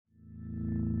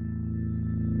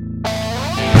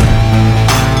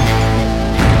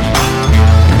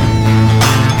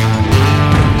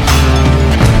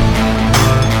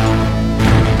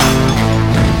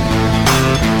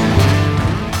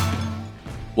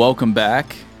Welcome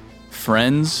back,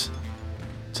 friends,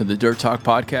 to the Dirt Talk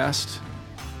podcast.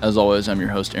 As always, I'm your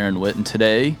host, Aaron Witt, and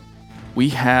today we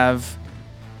have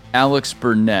Alex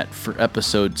Burnett for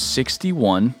episode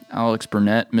 61. Alex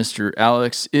Burnett, Mr.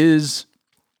 Alex, is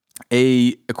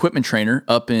a equipment trainer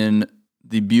up in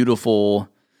the beautiful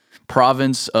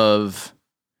province of...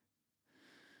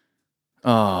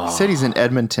 Said he's in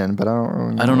Edmonton, but I don't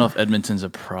really know. I don't know if Edmonton's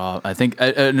a I think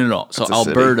no. So It's a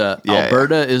Alberta, city. Yeah,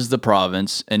 Alberta is the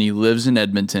province, and he lives in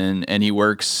Edmonton, and he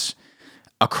works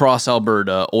across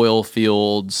Alberta, oil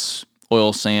fields,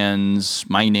 oil sands,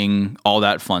 mining, all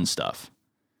that fun stuff.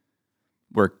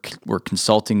 We're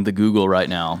consulting the Google right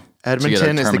now.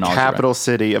 Edmonton is the capital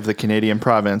city of the Canadian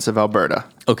province of Alberta.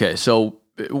 Okay, so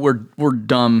we're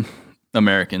dumb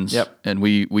Americans, Yep. And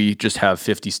we just have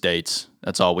 50 states.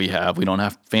 That's all we have. We don't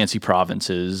have fancy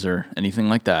provinces or anything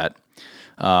like that.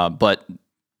 But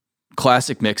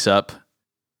classic mix-up.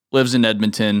 Lives in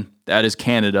Edmonton. That is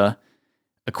Canada.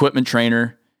 Equipment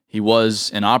trainer. He was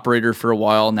an operator for a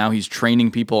while. Now he's training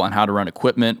people on how to run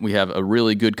equipment. We have a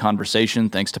really good conversation.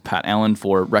 Thanks to Pat Allen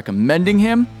for recommending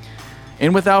him.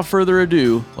 And without further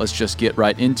ado, let's just get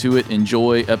right into it.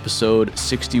 Enjoy episode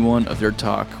 61 of Dirt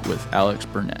Talk with Alex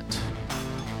Burnett.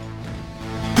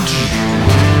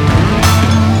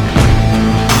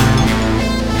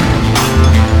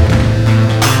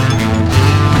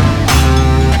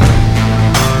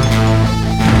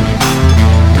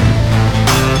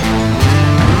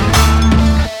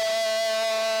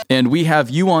 And we have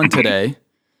you on today,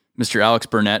 Mr. Alex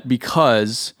Burnett,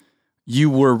 because you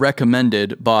were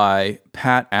recommended by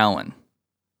Pat Allen.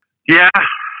 Yeah.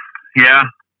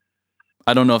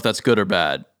 I don't know if that's good or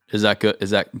bad. Is that good?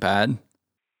 Is that bad?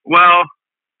 Well,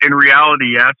 in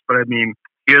reality, yes. But I mean,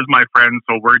 he is my friend,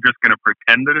 so we're just going to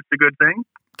pretend that it's a good thing.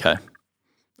 Okay.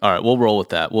 All right, we'll roll with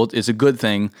that. Well, it's a good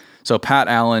thing. So Pat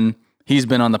Allen, he's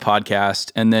been on the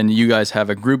podcast, and then you guys have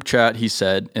a group chat, he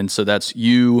said. And so that's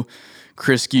you,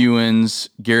 Chris Gewins,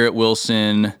 Garrett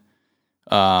Wilson.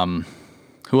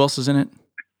 Who else is in it?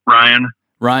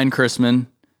 Ryan Chrisman.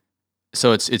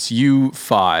 So it's you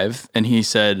 5, and he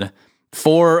said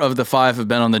 4 of the 5 have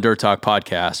been on the Dirt Talk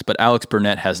podcast, but Alex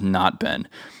Burnett has not been.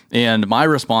 And my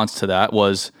response to that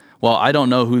was, well, I don't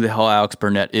know who the hell Alex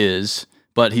Burnett is,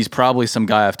 but he's probably some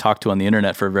guy I've talked to on the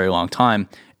internet for a very long time.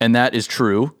 And that is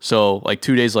true. So like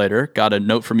 2 days later, got a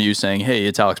note from you saying, hey,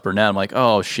 it's Alex Burnett. I'm like,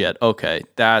 oh shit. Okay.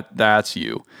 That's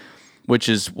you, which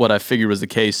is what I figured was the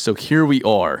case. So here we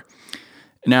are.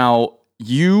 Now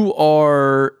you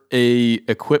are a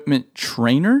equipment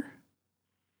trainer,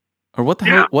 or what the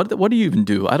hell? What do you even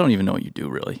do? I don't even know what you do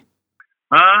really.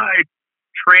 I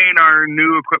train our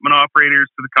new equipment operators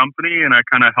to the company, and I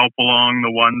kind of help along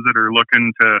the ones that are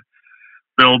looking to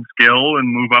build skill and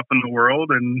move up in the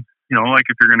world. And you know, like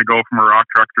if you're going to go from a rock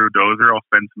truck to a dozer, I'll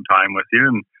spend some time with you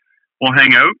and we'll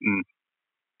hang out, and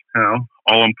you know,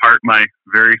 I'll impart my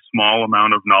very small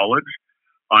amount of knowledge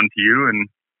onto you, and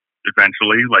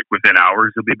eventually, like within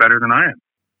hours, you'll be better than I am.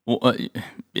 Well,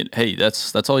 hey,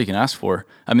 that's all you can ask for.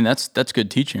 I mean, that's good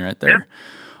teaching right there.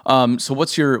 Yeah. So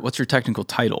what's your technical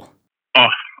title? Oh,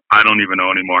 I don't even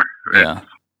know anymore. Yeah.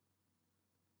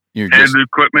 You're just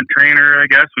equipment trainer, I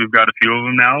guess. We've got a few of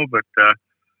them now, but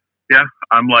yeah,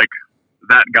 I'm like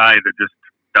that guy that just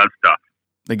does stuff.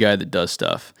 The guy that does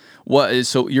stuff. What is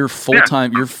so your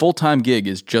full-time gig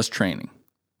is just training?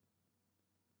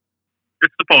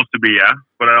 It's supposed to be, yeah.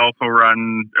 But I also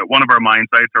run at one of our mine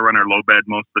sites. I run our low bed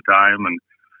most of the time, and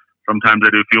sometimes I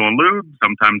do fuel and lube.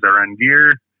 Sometimes I run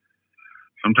gear.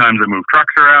 Sometimes I move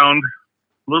trucks around.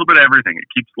 A little bit of everything. It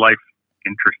keeps life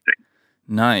interesting.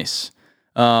 Nice.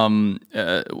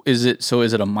 Is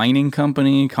it a mining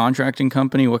company, contracting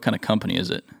company? What kind of company is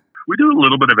it? We do a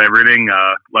little bit of everything.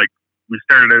 Like we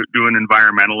started out doing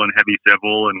environmental and heavy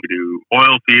civil, and we do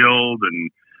oil field,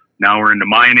 and now we're into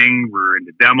mining. We're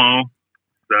into demo.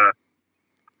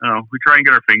 We try and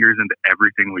get our fingers into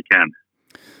everything we can.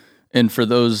 And for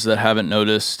those that haven't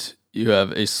noticed, you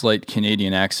have a slight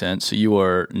Canadian accent, so you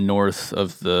are north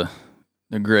of the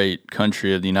great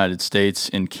country of the United States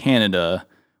in Canada.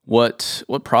 What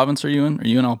province are you in? Are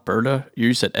you in Alberta?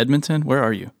 You said Edmonton? Where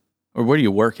are you? Or where do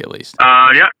you work at least?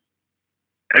 Yeah.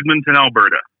 Edmonton,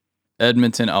 Alberta.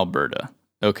 Edmonton, Alberta.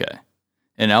 Okay.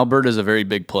 And Alberta is a very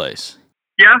big place.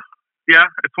 Yeah.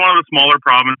 It's one of the smaller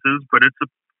provinces, but it's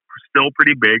still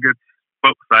pretty big. It's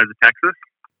about the size of Texas.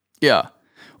 Yeah.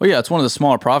 Well, yeah, it's one of the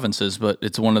smaller provinces, but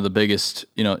it's one of the biggest,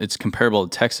 it's comparable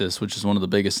to Texas, which is one of the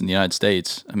biggest in the United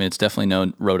States. I mean, it's definitely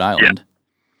known Rhode Island.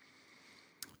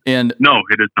 Yeah. And no,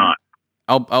 it is not.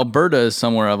 Alberta is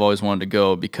somewhere I've always wanted to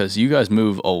go because you guys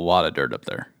move a lot of dirt up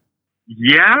there.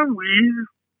 Yeah,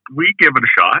 we give it a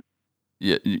shot.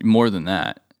 Yeah, more than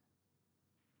that.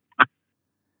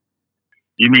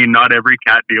 You mean not every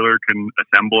cat dealer can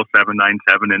assemble a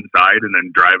 797 inside and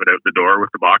then drive it out the door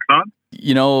with the box on?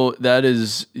 You know,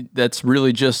 that's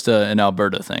really just an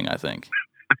Alberta thing, I think.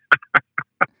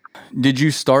 Did you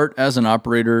start as an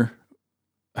operator?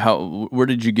 Where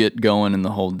did you get going in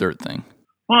the whole dirt thing?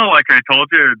 Well, like I told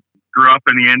you, grew up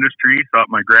in the industry, thought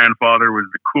my grandfather was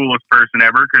the coolest person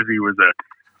ever because he was a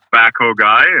backhoe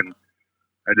guy, and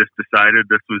I just decided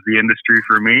this was the industry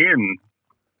for me, and,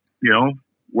 you know,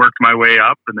 worked my way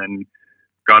up, and then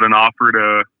got an offer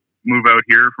to move out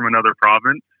here from another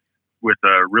province with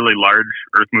a really large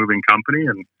earth moving company,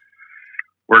 and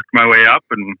worked my way up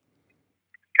and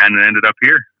kind of ended up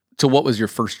here. So what was your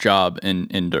first job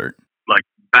in dirt? Like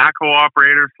backhoe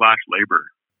operator / labor.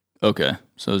 Okay.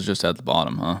 So it was just at the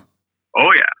bottom, huh?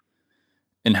 Oh, yeah.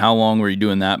 And how long were you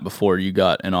doing that before you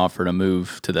got an offer to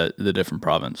move to the different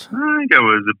province? I think it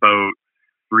was about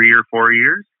 3 or 4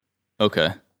 years. Okay.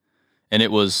 And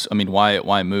it was, I mean,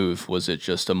 why move? Was it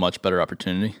just a much better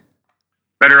opportunity?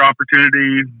 Better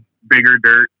opportunity, bigger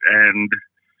dirt, and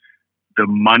the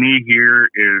money here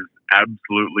is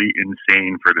absolutely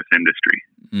insane for this industry.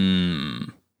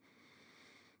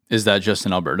 Is that just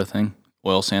an Alberta thing?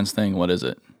 Oil sands thing? What is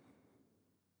it?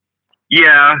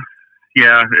 Yeah.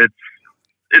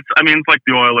 It's I mean, it's like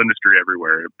the oil industry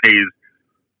everywhere. It pays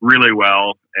really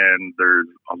well, and there's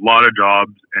a lot of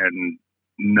jobs and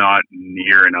not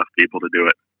near enough people to do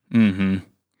it.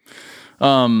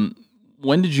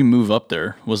 When did you move up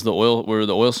there? Were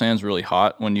the oil sands really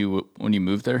hot when you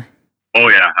moved there? Oh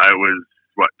yeah, I was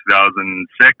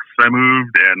 2006 I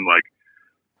moved, and like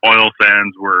oil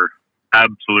sands were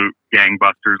absolute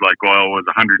gangbusters. Like oil was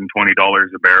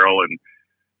 $120 a barrel, and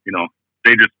you know,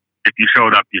 they just, if you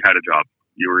showed up, you had a job.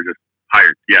 You were just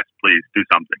hired. Yes, please do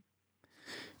something.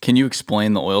 Can you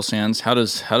explain the oil sands? How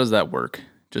does that work,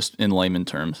 just in layman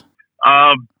terms?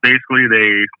 Basically,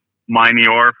 they mine the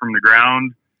ore from the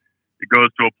ground. It goes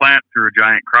to a plant through a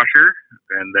giant crusher,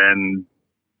 and then,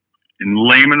 in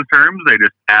layman's terms, they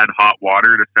just add hot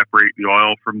water to separate the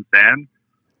oil from the sand.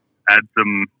 Add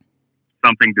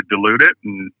something to dilute it,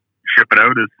 and ship it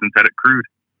out as synthetic crude.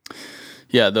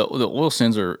 Yeah, the oil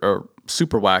sands are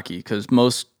super wacky because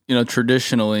most,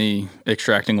 traditionally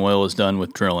extracting oil is done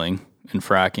with drilling and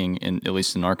fracking, at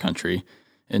least in our country.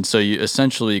 And so you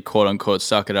essentially, quote unquote,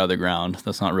 suck it out of the ground.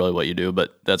 That's not really what you do,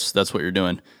 but that's what you're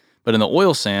doing. But in the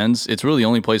oil sands, it's really the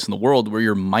only place in the world where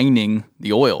you're mining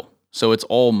the oil. So it's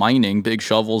all mining, big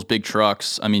shovels, big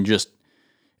trucks. I mean, just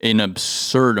an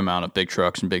absurd amount of big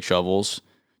trucks and big shovels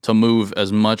to move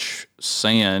as much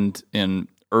sand and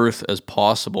earth as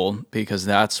possible, because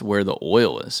that's where the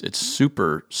oil is. It's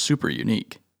super, super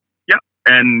unique. Yeah.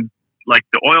 And like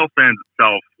the oil sands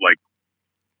itself, like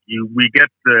we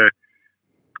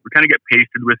kind of get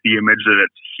pasted with the image that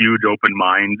it's huge open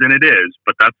mines, and it is,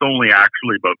 but that's only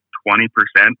actually about 20%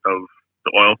 of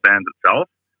the oil sands itself.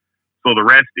 So the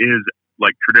rest is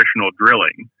like traditional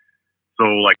drilling. So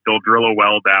like they'll drill a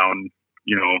well down,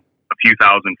 a few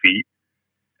thousand feet,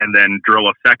 and then drill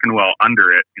a second well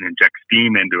under it and inject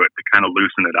steam into it to kind of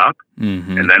loosen it up,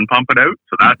 and then pump it out.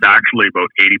 So that's actually about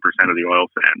 80% of the oil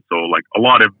sand. So like a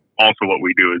lot of also what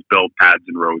we do is build pads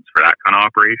and roads for that kind of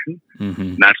operation.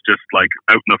 And that's just like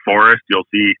out in the forest, you'll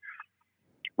see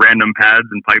random pads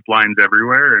and pipelines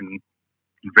everywhere and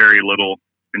very little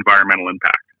environmental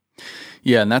impact.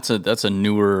 Yeah, and that's a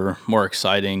newer, more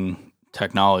exciting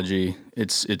technology.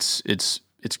 It's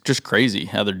just crazy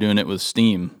how they're doing it with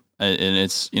steam. And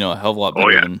it's, a hell of a lot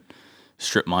better than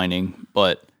strip mining,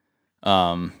 but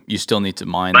you still need to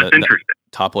mine that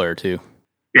top layer too.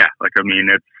 Yeah, like, I mean,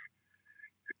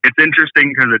 it's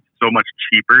interesting because it's so much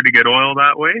cheaper to get oil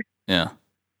that way. Yeah.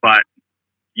 But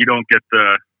you don't get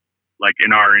like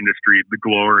in our industry, the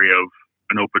glory of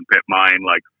an open pit mine.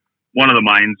 Like one of the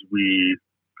mines we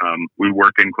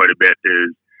work in quite a bit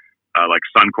is like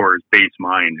Suncor's base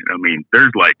mine. I mean,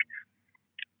 there's like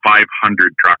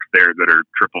 500 trucks there that are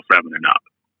 777 and up.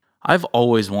 I've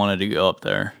always wanted to go up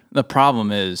there. The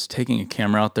problem is taking a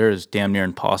camera out there is damn near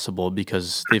impossible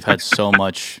because they've had so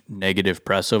much negative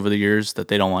press over the years that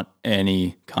they don't want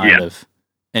any kind of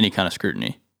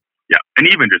scrutiny. Yeah, and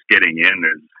even just getting in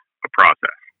is a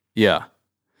process. Yeah.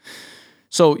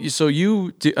 So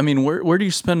you do, I mean, where do you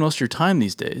spend most of your time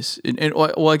these days?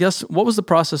 Well, I guess, what was the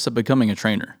process of becoming a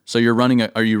trainer? So are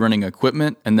you running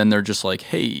equipment, and then they're just like,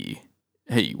 hey,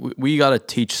 we got to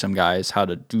teach some guys how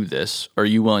to do this. Are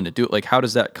you willing to do it? Like, how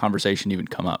does that conversation even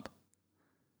come up?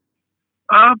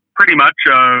 Pretty much.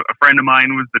 A friend of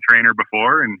mine was the trainer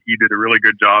before, and he did a really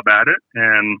good job at it.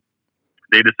 And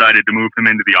they decided to move him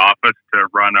into the office to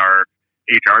run our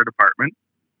HR department.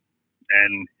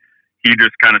 and he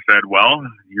just kind of said, "Well,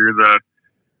 you're the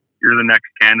next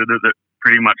candidate that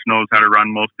pretty much knows how to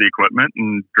run most of the equipment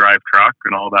and drive truck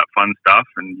and all that fun stuff,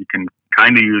 and you can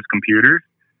kind of use computers."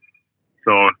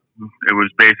 So it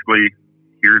was basically,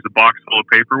 here's a box full of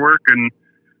paperwork and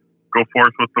go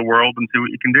forth with the world and see what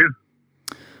you can do.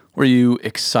 Were you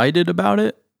excited about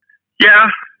it? Yeah,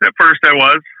 at first I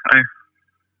was.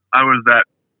 I was that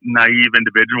naive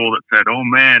individual that said, "Oh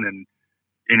man, and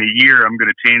in a year I'm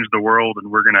going to change the world and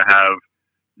we're going to have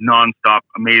nonstop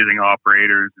amazing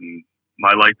operators and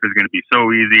my life is going to be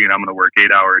so easy and I'm going to work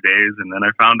 8-hour days." And then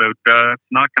I found out it's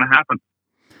not going to happen.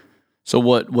 So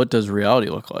what does reality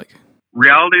look like?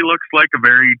 Reality looks like a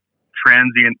very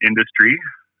transient industry,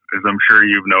 as I'm sure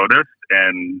you've noticed,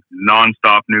 and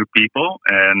nonstop new people,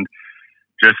 and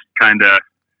just kind of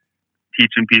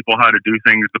teaching people how to do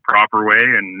things the proper way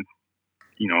and,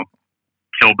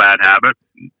 kill bad habits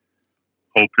and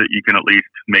hope that you can at least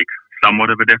make somewhat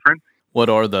of a difference. What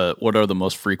are the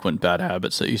most frequent bad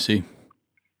habits that you see?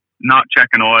 Not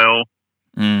checking oil.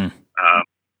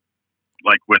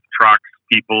 Like with trucks,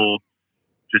 people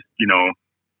just,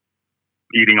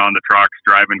 eating on the trucks,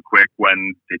 driving quick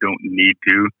when they don't need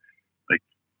to. Like,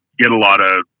 get a lot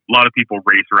of people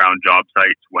race around job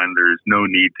sites when there's no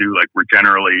need to. Like, we're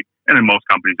generally, and in most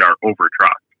companies are, over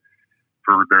trucked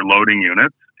for their loading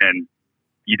units, and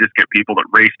you just get people that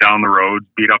race down the roads,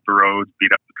 beat up the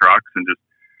trucks, and just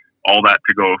all that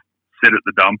to go sit at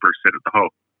the dump or sit at the hoe.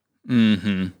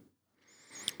 Mm-hmm.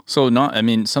 So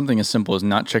something as simple as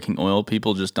not checking oil,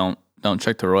 people just don't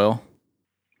check their oil.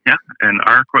 Yeah, and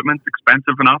our equipment's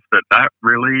expensive enough that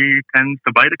really tends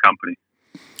to bite a company.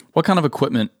 What kind of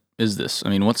equipment is this?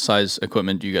 What size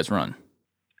equipment do you guys run?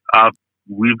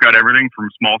 We've got everything from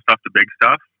small stuff to big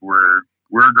stuff. We're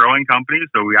a growing company,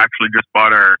 so we actually just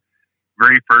bought our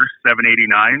very first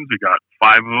 789s. We got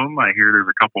 5 of them. I hear there's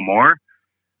a couple more.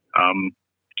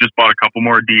 Just bought a couple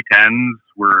more D10s.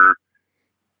 We're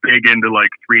big into like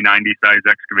 390 size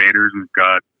excavators. We've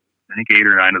got, I think, 8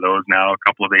 or 9 of those now, a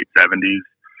couple of 870s.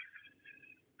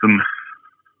 Some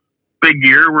big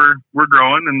gear. We're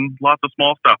growing, and lots of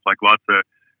small stuff, like lots of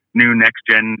new next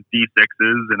gen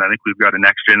D6s, and I think we've got a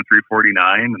next gen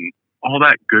 349 and all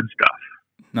that good stuff.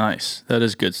 Nice. That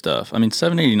is good stuff.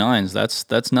 789s,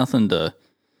 that's nothing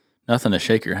to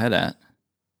shake your head at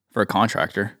for a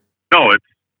contractor. By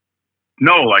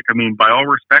all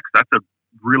respects, that's a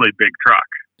really big truck.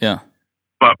 Yeah.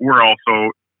 But we're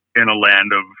also in a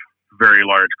land of very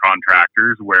large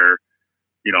contractors where,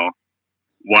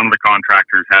 one of the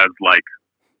contractors has like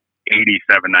 80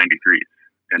 793s,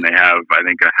 and they have, I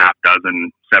think, a half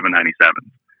dozen 797s.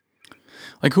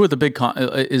 Like, who are the big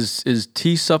is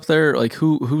Teese up there? Like,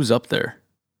 who's up there?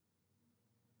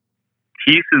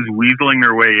 Teese is weaseling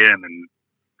their way in, and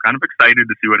kind of excited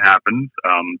to see what happens.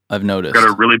 I've noticed. Got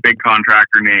a really big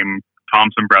contractor named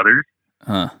Thompson Brothers.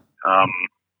 Huh.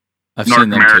 I've North seen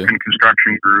them American too.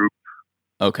 Construction Group.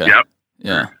 Okay. Yep.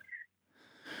 Yeah.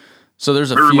 So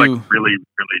there's a They're few like really,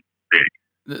 really big.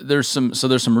 There's some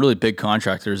really big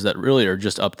contractors that really are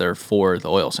just up there for the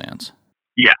oil sands.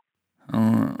 Yeah.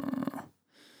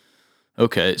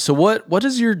 Okay. So what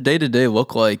does your day-to-day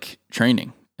look like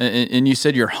training? And you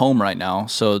said you're home right now.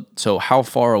 So how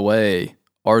far away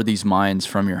are these mines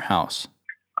from your house?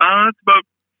 It's about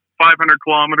 500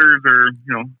 kilometers or,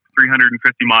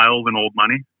 350 miles in old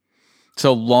money.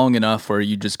 So long enough where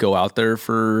you just go out there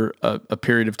for a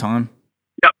period of time?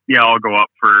 Yep. Yeah, I'll go up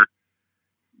for,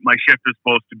 my shift is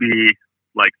supposed to be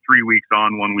like 3 weeks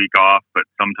on, 1 week off, but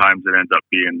sometimes it ends up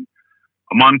being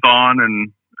a month on and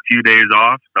a few days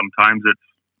off. Sometimes it's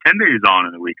 10 days on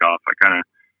and a week off. I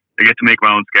get to make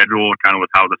my own schedule kind of with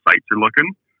how the sites are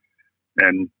looking.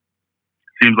 And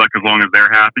it seems like as long as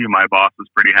they're happy, my boss is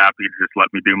pretty happy to just let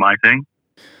me do my thing.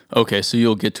 Okay, so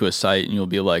you'll get to a site and you'll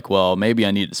be like, well, maybe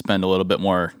I need to spend a little bit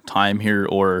more time here,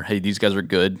 or hey, these guys are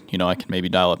good. I can maybe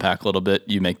dial it back a little bit.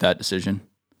 You make that decision.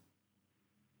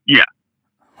 Yeah.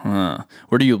 Huh.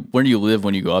 Where do you live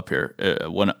when you go up here?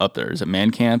 When up there, is it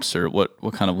man camps or what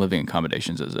kind of living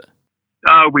accommodations is it?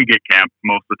 We get camped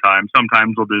most of the time.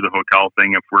 Sometimes we'll do the hotel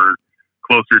thing if we're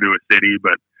closer to a city,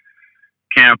 but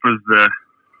camp is the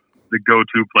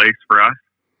go-to place for us.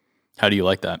 How do you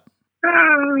like that?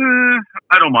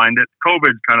 I don't mind it.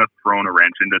 COVID's kind of thrown a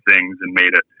wrench into things and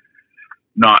made it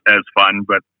not as fun,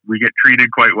 but we get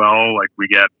treated quite well. Like, we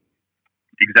get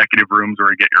executive rooms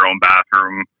where you get your own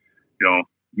bathroom.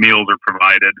 Meals are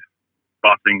provided.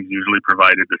 Busing's usually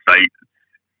provided to site.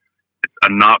 It's a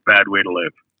not bad way to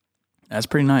live. That's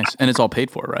pretty nice. And it's all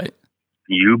paid for, right?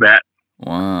 You bet.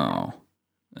 Wow.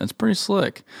 That's pretty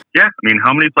slick. Yeah.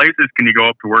 How many places can you go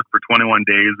up to work for 21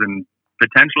 days and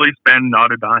potentially spend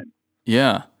not a dime?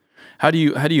 Yeah. How do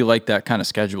you like that kind of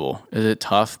schedule? Is it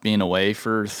tough being away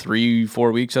for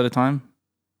 3-4 weeks at a time?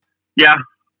 Yeah,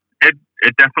 it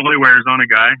definitely wears on a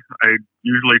guy. I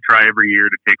usually try every year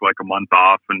to take like a month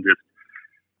off and just,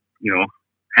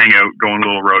 hang out, go on a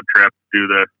little road trip, do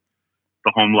the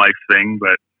home life thing.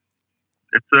 But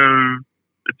it's a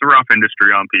rough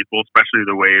industry on people, especially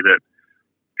the way that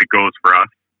it goes for us.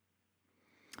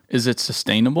 Is it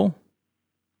sustainable?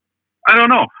 I don't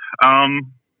know.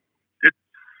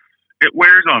 It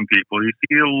wears on people. You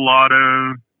see a lot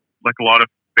of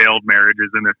failed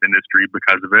marriages in this industry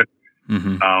because of it.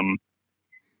 Mm-hmm.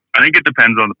 I think it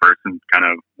depends on the person, kind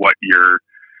of what your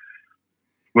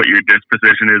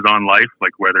disposition is on life,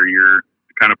 like whether you're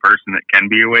the kind of person that can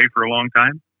be away for a long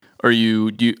time. Are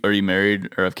you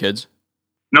married or have kids?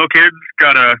 No kids.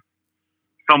 Got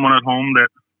someone at home that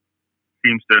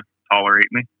seems to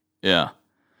tolerate me. Yeah.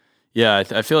 Yeah,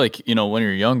 I feel like, when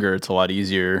you're younger, it's a lot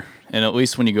easier. And at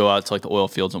least when you go out to like the oil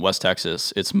fields in West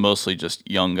Texas, it's mostly just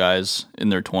young guys in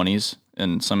their 20s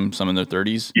and some in their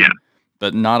 30s. Yeah.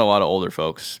 But not a lot of older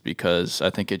folks, because I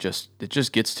think it just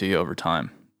gets to you over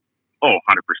time. Oh,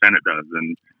 100% it does.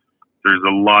 And there's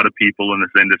a lot of people in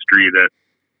this industry that,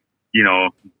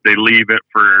 they leave it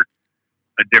for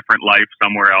a different life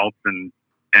somewhere else and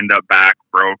end up back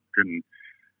broke, and,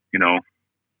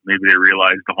 maybe they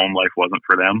realize the home life wasn't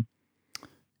for them.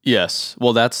 Yes.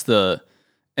 Well, that's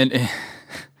and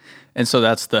so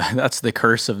that's the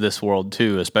curse of this world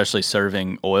too, especially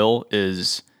serving oil,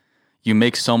 is you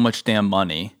make so much damn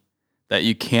money that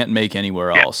you can't make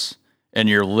anywhere else. And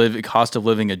your cost of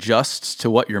living adjusts to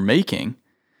what you're making.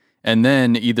 And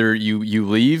then either you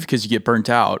leave because you get burnt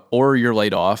out, or you're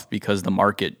laid off because the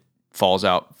market falls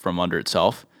out from under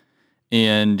itself,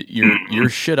 and you're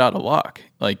shit out of luck.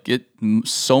 Like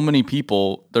so many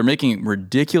people, they're making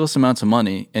ridiculous amounts of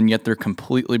money, and yet they're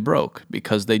completely broke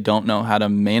because they don't know how to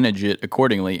manage it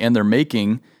accordingly. And they're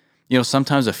making,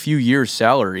 sometimes a few years'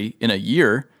 salary in a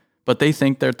year, but they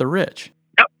think that they're rich.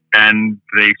 Yep. And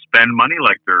they spend money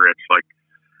like they're rich. Like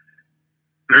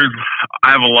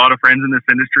I have a lot of friends in this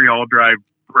industry, all drive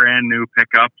brand new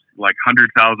pickups, like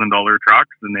 $100,000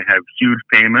 trucks, and they have huge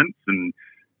payments and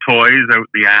toys out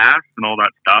the ass and all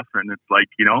that stuff. And it's like,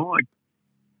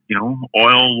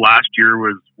 oil last year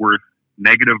was worth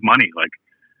negative money. Like,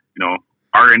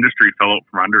 our industry fell out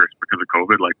from under us because of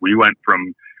COVID. Like, we went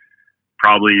from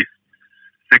probably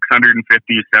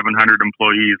 650, 700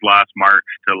 employees last March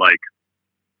to like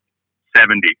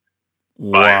 70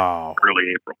 wow. by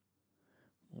early April.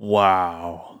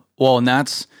 Wow. Well, and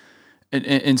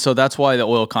so that's why the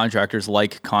oil contractors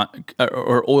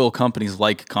or oil companies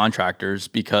like contractors,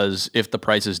 because if the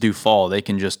prices do fall, they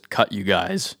can just cut you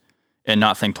guys and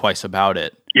not think twice about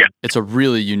it. Yeah. It's a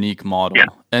really unique model. Yeah.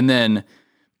 And then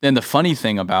the funny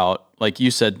thing about, like you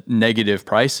said, negative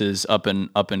prices up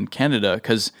in Canada,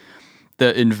 because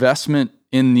the investment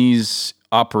in these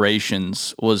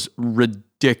operations was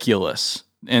ridiculous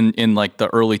in like the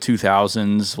early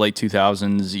 2000s, late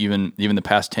 2000s, even the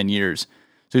past 10 years.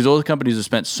 So these oil companies have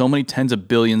spent so many tens of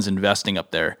billions investing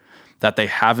up there that they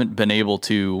haven't been able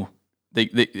to.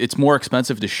 It's more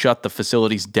expensive to shut the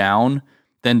facilities down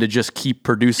than to just keep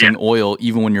producing oil,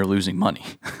 even when you're losing money.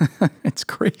 It's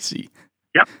crazy.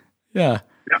 Yep. Yeah.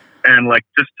 Yep. And like,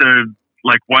 just to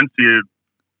once you,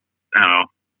 I don't know,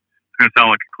 it's gonna sound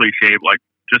like a cliche, but like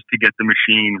just to get the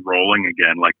machine rolling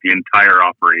again, like the entire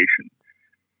operation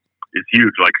is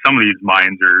huge. Like some of these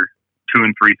mines are 2,000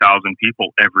 and 3,000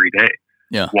 people every day.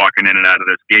 Yeah. Walking in and out of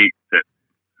this gate, that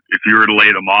if you were to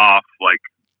lay them off, like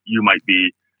you might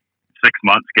be 6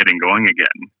 months getting going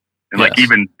again. And like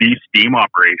even these steam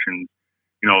operations,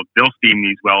 they'll steam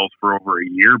these wells for over a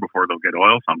year before they'll get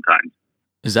oil sometimes.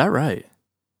 Is that right?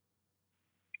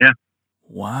 Yeah.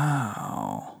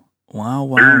 Wow.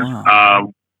 There's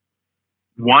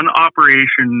one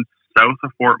operation south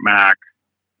of Fort Mac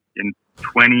in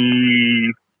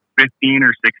 2015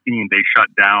 or 16, they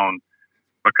shut down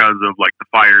because of like the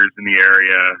fires in the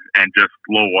area and just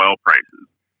low oil prices.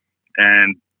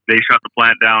 And they shut the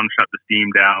plant down, shut the steam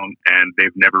down, and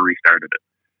they've never restarted it.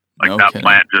 Like that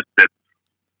plant just sits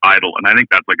idle. And I think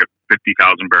that's like a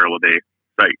 50,000 barrel a day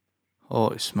site.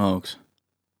 Holy smokes.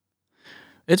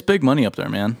 It's big money up there,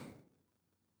 man.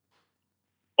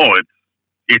 Oh,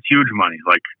 it's huge money.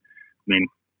 Like, I mean,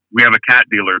 we have a cat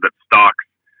dealer that stocks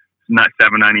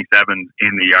 797s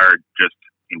in the yard just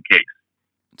in case.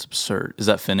 It's absurd. Is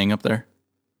that Finning up there?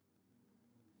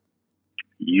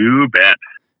 You bet.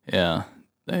 Yeah,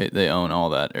 they own all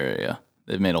that area.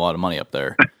 They've made a lot of money up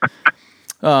there.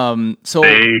 So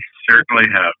they certainly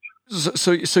have.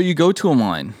 So you go to a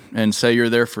mine and say you're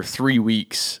there for 3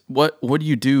 weeks. What do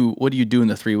you do? What do you do in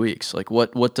the 3 weeks? Like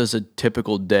what does a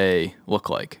typical day look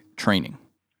like training?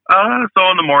 So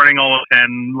in the morning I'll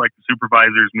attend like the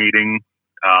supervisor's meeting,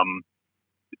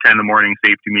 attend the morning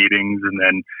safety meetings, and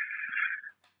then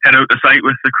head out to site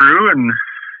with the crew. And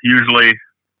usually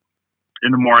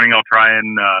in the morning I'll try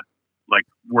and like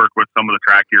work with some of the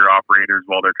track gear operators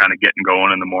while they're kind of getting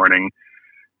going in the morning.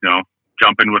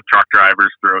 Jump in with truck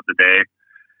drivers throughout the day,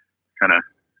 kind of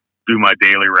do my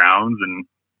daily rounds. And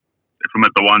if I'm at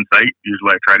the one site,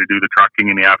 usually I try to do the trucking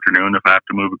in the afternoon if I have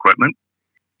to move equipment.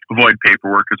 Avoid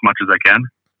paperwork as much as I can.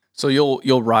 So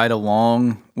you'll ride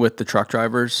along with the truck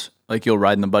drivers, like you'll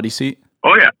ride in the buddy seat?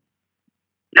 Oh yeah.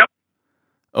 Yep.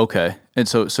 Okay. And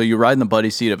so you ride in the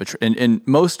buddy seat of and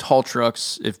most haul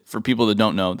trucks, if for people that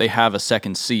don't know, they have a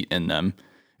second seat in them.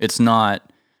 It's not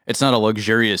a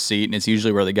luxurious seat, and it's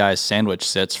usually where the guy's sandwich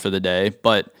sits for the day,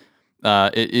 but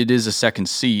it is a second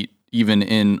seat even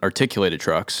in articulated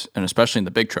trucks, and especially in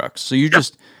the big trucks. So you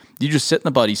just sit in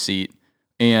the buddy seat,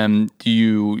 and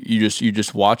you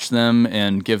just watch them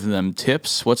and give them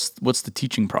tips. What's the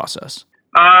teaching process?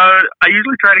 I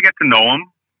usually try to get to know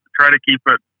them. Try to keep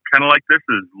it kind of like this,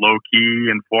 is low key,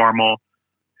 informal,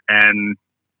 and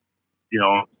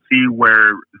see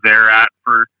where they're at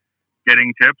for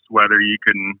getting tips, whether you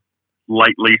can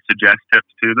lightly suggest tips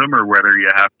to them or whether you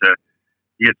have to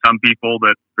get some people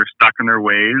that they're stuck in their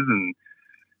ways, and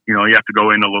you have to go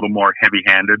in a little more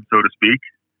heavy-handed, so to speak.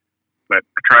 But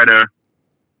I try to,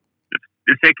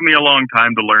 it's taken me a long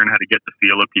time to learn how to get the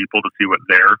feel of people, to see what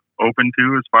they're open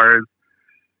to as far as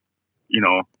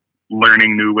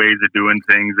learning new ways of doing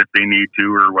things if they need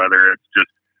to, or whether it's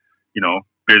just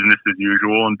business as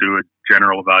usual, and do a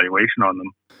general evaluation on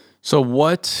them. So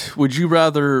what would you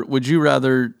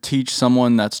rather teach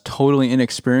someone that's totally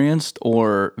inexperienced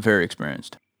or very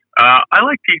experienced? I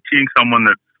like teaching someone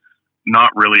that's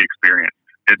not really experienced.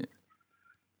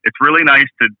 It's really nice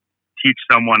to teach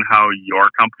someone how your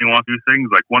company wants to do things.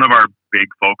 Like, one of our big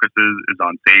focuses is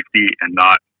on safety and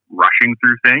not rushing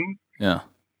through things. Yeah.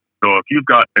 So if you've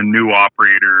got a new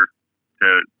operator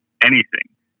to anything,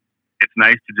 it's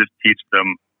nice to just teach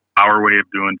them our way of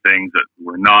doing things, that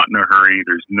we're not in a hurry.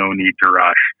 There's no need to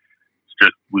rush. It's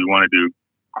just, we want to do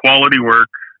quality work.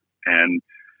 And,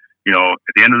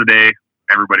 at the end of the day,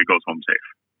 everybody goes home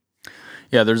safe.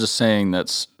 Yeah. There's a saying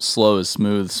that's slow is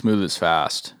smooth, smooth is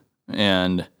fast.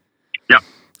 And yeah,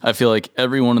 I feel like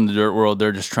everyone in the dirt world,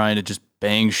 they're just trying to just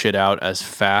bang shit out as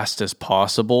fast as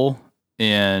possible.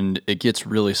 And it gets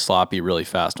really sloppy really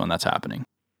fast when that's happening.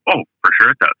 Oh, for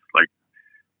sure it does. Like,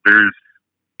 there's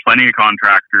plenty of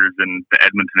contractors in the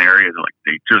Edmonton area that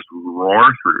they just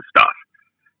roar through stuff.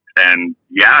 And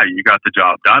yeah, you got the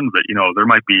job done, but there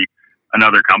might be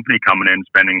another company coming in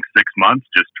spending 6 months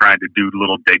just trying to do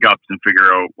little dig ups and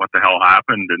figure out what the hell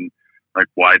happened, and like,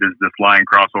 why does this line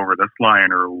cross over this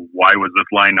line, or why was this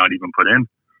line not even put in?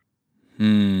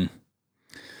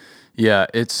 Yeah,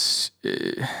 it's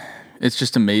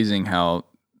just amazing how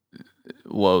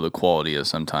low the quality is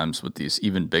sometimes with these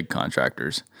even big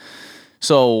contractors.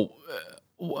 So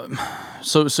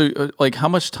like, how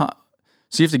much time?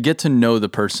 So you have to get to know the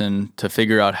person to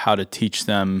figure out how to teach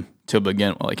them to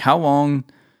begin. Like, how long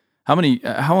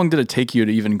did it take you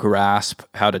to even grasp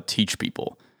how to teach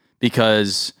people?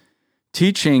 Because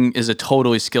teaching is a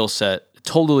totally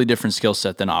different skill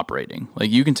set than operating.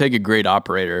 Like, you can take a great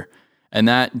operator, and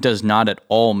that does not at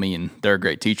all mean they're a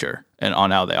great teacher and on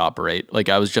how they operate. Like,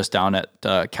 I was just down at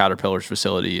Caterpillar's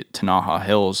facility at Tanaha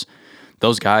Hills.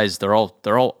 Those guys, they're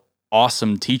all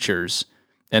awesome teachers,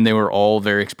 and they were all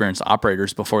very experienced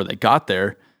operators before they got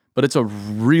there, but it's a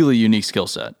really unique skill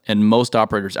set, and most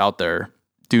operators out there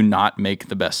do not make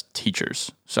the best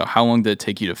teachers. So how long did it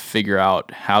take you to figure out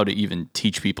how to even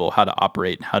teach people how to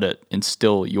operate and how to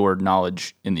instill your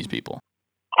knowledge in these people?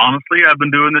 Honestly, I've been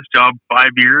doing this job 5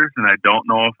 years, and I don't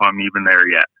know if I'm even there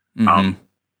yet. Mm-hmm.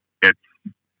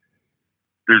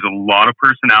 There's a lot of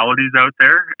personalities out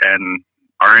there, and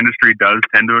our industry does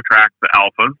tend to attract the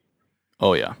alphas.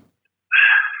 Oh, yeah.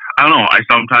 I don't know. I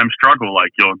sometimes struggle.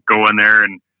 Like, you'll go in there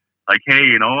and like, hey,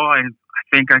 I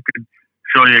think I could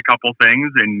show you a couple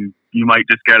things, and you might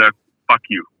just get a fuck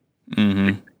you. Mm-hmm.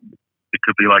 It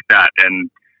could be like that. And,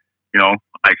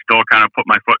 I still kind of put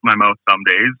my foot in my mouth some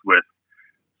days with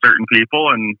certain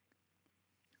people. And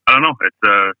I don't know.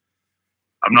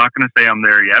 I'm not going to say I'm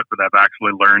there yet, but I've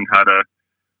actually learned how to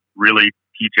really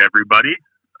teach everybody.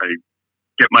 I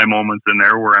get my moments in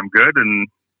there where I'm good, and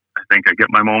I think I get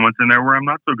my moments in there where I'm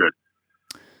not so good.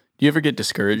 Do you ever get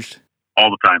discouraged?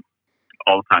 All the time.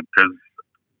 Because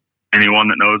anyone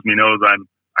that knows me knows I'm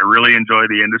I really enjoy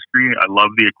the industry. I love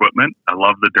the equipment. I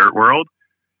love the dirt world.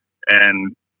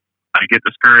 And I get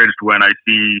discouraged when I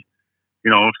see,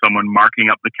 someone marking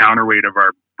up the counterweight of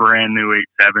our brand new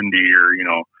 870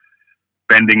 or,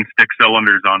 bending stick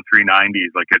cylinders on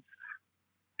 390s. Like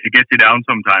it gets you down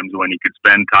sometimes when you could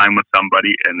spend time with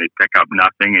somebody and they pick up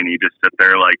nothing and you just sit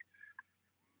there like,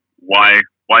 why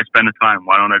spend the time?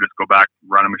 Why don't I just go back,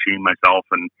 run a machine myself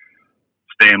and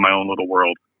stay in my own little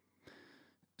world?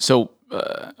 So,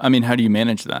 how do you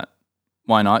manage that?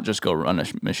 Why not just go run a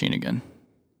machine again?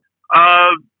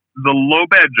 The low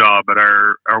bed job at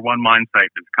our one mine site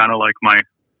is kind of like my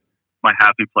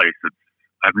happy place.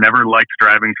 I've never liked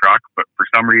driving truck, but for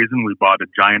some reason we bought a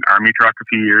giant army truck a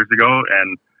few years ago,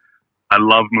 and I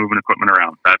love moving equipment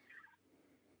around.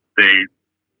 They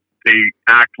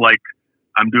act like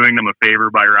I'm doing them a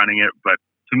favor by running it, but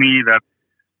to me that's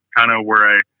kind of where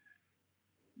I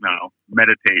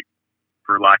meditate,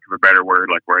 for lack of a better word,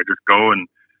 like where I just go and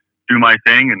do my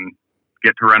thing and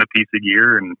get to run a piece of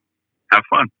gear and have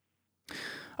fun.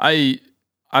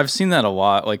 I've seen that a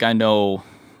lot. Like I know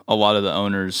a lot of the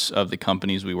owners of the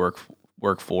companies we work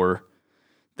for,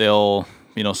 they'll,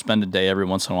 spend a day every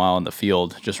once in a while in the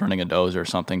field just running a dozer or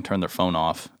something, turn their phone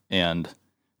off, and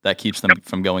that keeps them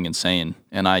from going insane.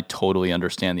 And I totally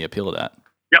understand the appeal of that.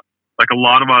 Yep. Like a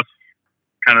lot of us,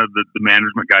 kind of the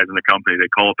management guys in the company, they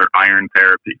call it their iron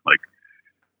therapy. Like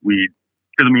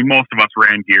because most of us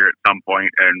ran gear at some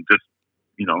point, and just,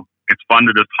 it's fun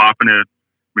to just hop in a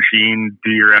machine,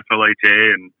 do your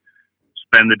FLHA, and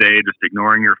spend the day just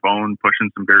ignoring your phone,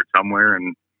 pushing some dirt somewhere,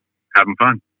 and having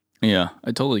fun. Yeah,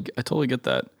 I totally get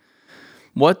that.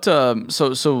 What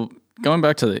so going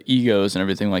back to the egos and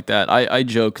everything like that, I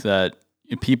joke that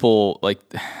people like,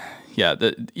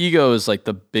 the ego is like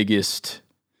the biggest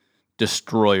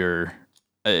destroyer,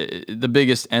 the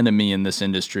biggest enemy in this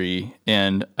industry,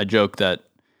 and I joke that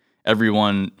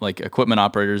everyone, like equipment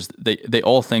operators, they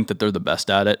all think that they're the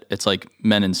best at it. It's like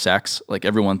men in sex. Like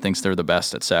everyone thinks they're the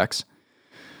best at sex.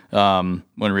 When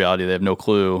in reality they have no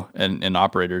clue. And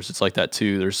operators, it's like that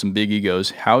too. There's some big egos.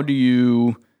 How do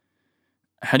you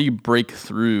break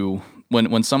through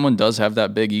when someone does have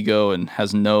that big ego and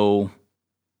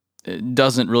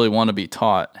doesn't really want to be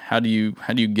taught? How do you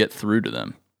get through to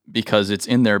them? Because it's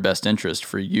in their best interest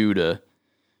for you to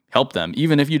help them.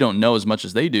 Even if you don't know as much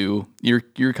as they do,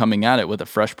 you're coming at it with a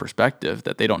fresh perspective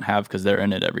that they don't have because they're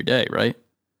in it every day, right?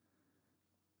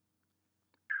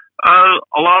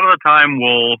 A lot of the time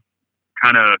we'll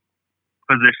kind of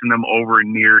position them over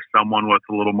near someone with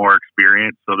a little more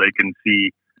experience so they can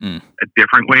see a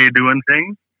different way of doing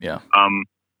things. Yeah.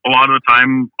 A lot of the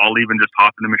time I'll even just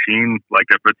hop in the machine. Like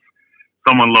if it's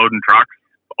someone loading trucks,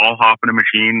 I'll hop in a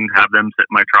machine, have them sit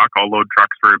in my truck. I'll load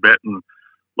trucks for a bit and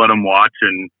let them watch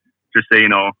and just say,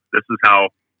 this is how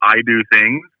I do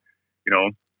things,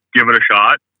 give it a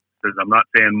shot. Because I'm not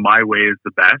saying my way is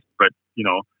the best, but,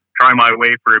 try my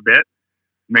way for a bit,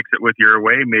 mix it with your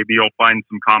way. Maybe you'll find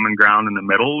some common ground in the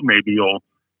middle. Maybe you'll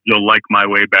like my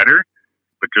way better,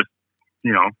 but just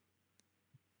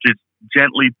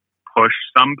gently push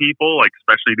some people, like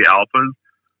especially the alphas,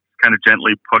 kind of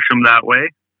gently push them that way.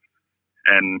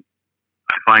 And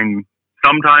I find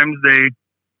sometimes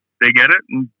they get it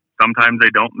and sometimes they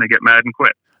don't and they get mad and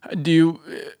quit.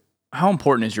 How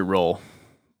important is your role?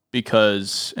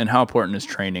 And how important is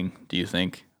training, do you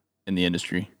think, in the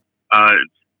industry?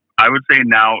 I would say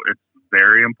now it's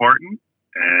very important,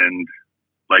 and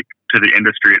like to the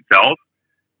industry itself.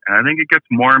 And I think it gets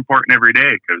more important every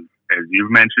day because, as you've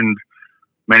mentioned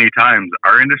many times,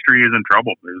 our industry is in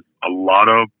trouble. There's a lot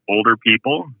of older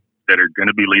people that are going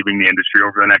to be leaving the industry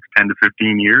over the next 10 to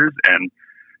 15 years, and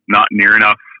not near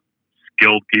enough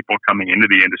skilled people coming into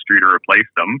the industry to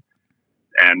replace them.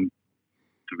 And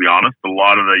to be honest, a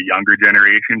lot of the younger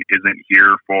generation isn't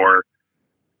here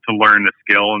to learn the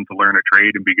skill and to learn a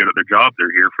trade and be good at their job.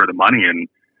 They're here for the money. And,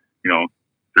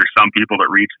 there's some people that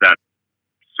reach that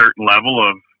certain level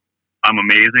of, I'm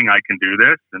amazing, I can do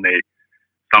this. And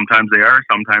sometimes they are,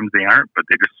 sometimes they aren't, but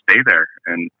they just stay there.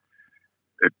 And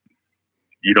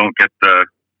you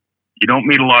don't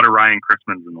meet a lot of Ryan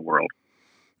Chrismans in the world.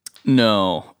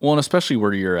 No. Well, and especially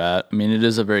where you're at. I mean, it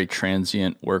is a very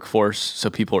transient workforce,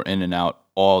 so people are in and out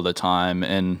all the time.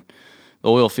 And the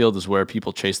oil field is where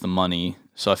people chase the money.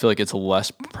 So I feel like it's less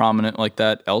prominent like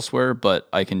that elsewhere, but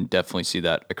I can definitely see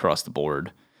that across the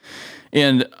board.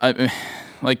 And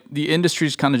the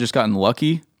industry's kind of just gotten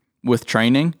lucky with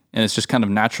training, and it's just kind of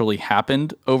naturally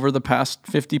happened over the past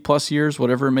 50 plus years,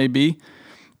 whatever it may be.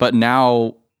 But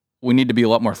now we need to be a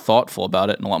lot more thoughtful about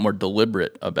it and a lot more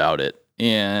deliberate about it.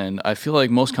 And I feel like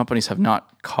most companies have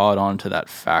not caught on to that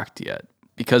fact yet,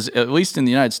 because at least in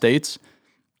the United States,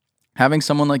 Having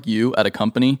someone like you at a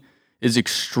company is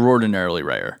extraordinarily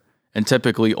rare. And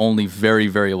typically only very,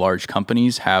 very large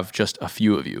companies have just a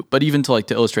few of you. But even to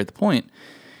illustrate the point,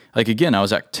 like again, I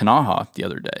was at Tanaha the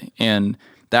other day, and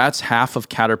that's half of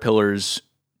Caterpillar's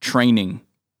training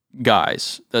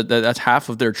guys. That's half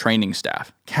of their training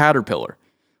staff. Caterpillar,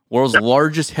 world's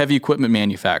largest heavy equipment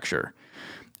manufacturer.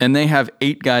 And they have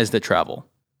 8 guys that travel.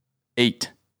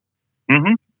 8.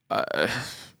 Mm-hmm.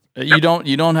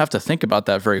 You don't have to think about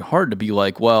that very hard to be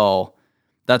like, well,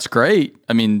 that's great.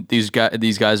 I mean, these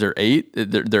guys are 8.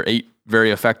 They're 8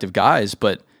 very effective guys,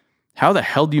 but how the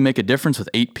hell do you make a difference with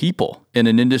 8 people in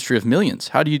an industry of millions?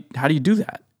 How do you do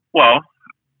that? Well,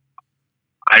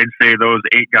 I'd say those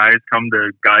 8 guys come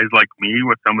to guys like me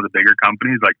with some of the bigger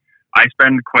companies. Like, I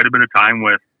spend quite a bit of time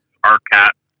with our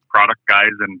CAT product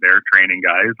guys and their training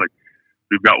guys. Like,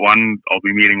 we've got one, I'll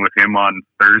be meeting with him on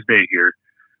Thursday here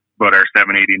about our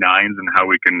 789s and how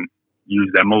we can use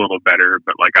them a little better.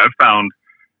 But like, I've found,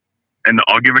 and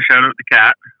I'll give a shout out to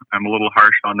CAT. I'm a little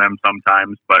harsh on them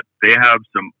sometimes, but they have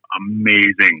some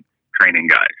amazing training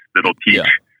guys that'll teach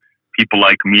people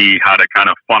like me how to kind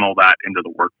of funnel that into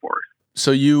the workforce.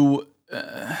 So you,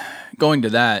 going to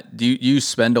that, do you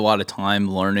spend a lot of time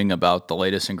learning about the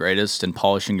latest and greatest and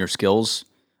polishing your skills?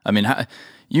 I mean,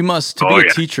 you must, to be a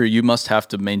teacher, you must have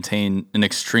to maintain an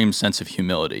extreme sense of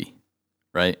humility,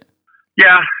 right?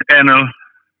 Yeah, and a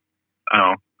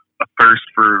thirst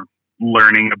for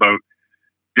learning about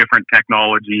different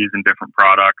technologies and different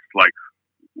products. Like,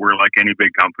 we're like any big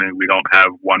company. We don't have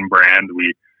one brand.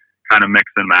 We kind of mix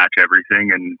and match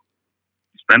everything and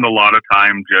spend a lot of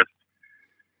time just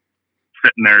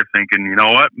sitting there thinking, you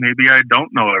know what, maybe I don't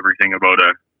know everything about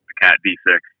a CAT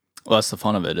D6. Well, that's the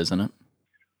fun of it, isn't it?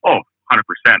 Oh, 100%.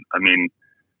 I mean,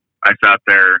 I sat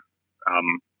there.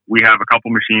 We have a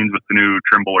couple machines with the new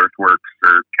Trimble Earthworks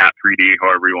or CAT 3D,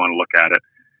 however you want to look at it.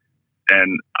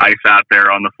 And I sat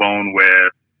there on the phone with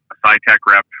a SciTech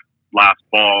rep last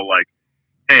fall, like,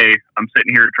 hey, I'm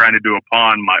sitting here trying to do a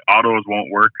pond. My autos won't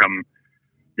work. I'm,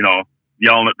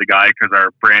 yelling at the guy because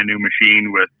our brand new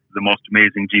machine with the most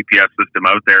amazing GPS system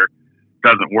out there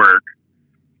doesn't work.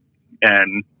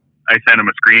 And I sent him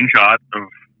a screenshot of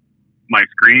my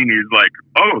screen. He's like,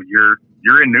 oh, you're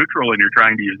in neutral and you're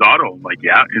trying to use auto. I'm like,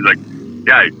 yeah. He's like,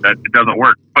 yeah, it doesn't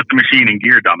work. Put the machine in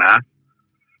gear, dumbass.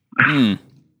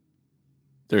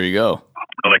 There you go.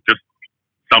 Like, just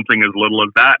something as little as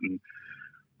that. And,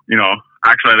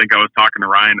 actually, I think I was talking to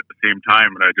Ryan at the same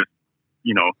time, and I just,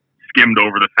 skimmed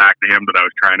over the fact to him that I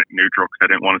was trying it in neutral because I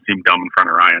didn't want to seem dumb in front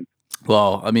of Ryan.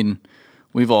 Well, I mean,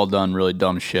 we've all done really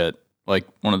dumb shit. Like,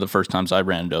 one of the first times I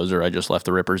ran a dozer, I just left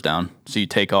the rippers down. So you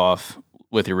take off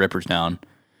with your rippers down,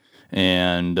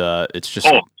 and it's just...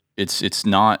 It's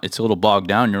a little bogged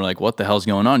down. You're like, what the hell's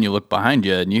going on? You look behind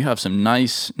you and you have some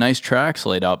nice tracks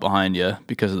laid out behind you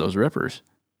because of those rippers.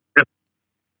 Yep.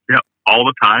 All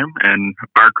the time. And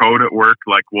our code at work,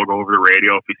 like, we'll go over the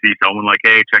radio if we see someone like,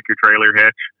 hey, check your trailer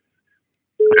hitch.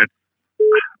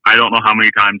 I don't know how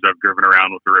many times I've driven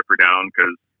around with the ripper down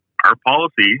because our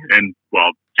policy and,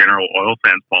 General Oil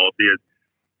Sands policy is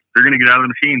if you're going to get out of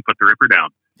the machine, put the ripper down.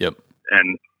 Yep.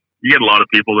 And you get a lot of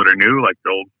people that are new, like,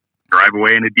 they'll drive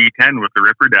away in a D10 with the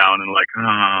ripper down and like,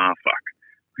 fuck,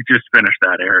 we just finished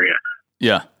that area.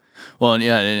 Yeah. Well,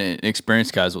 and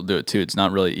experienced guys will do it too. It's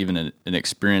not really even an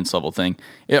experience level thing.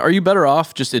 Are you better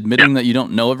off just admitting that you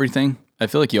don't know everything? I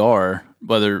feel like you are,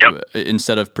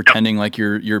 instead of pretending like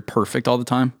you're perfect all the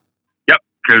time. Yep.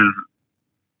 Because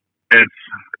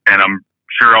and I'm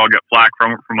sure I'll get flack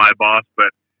from it from my boss, but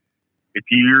if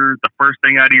you're the first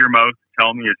thing out of your mouth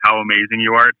tell me is how amazing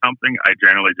you are at something, I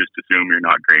generally just assume you're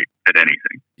not great at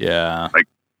anything. Yeah. Like,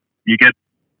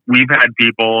 we've had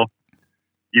people,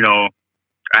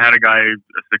 I had a guy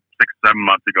 6-7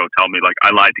 months ago tell me, like,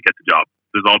 I lied to get the job.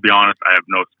 Because I'll be honest, I have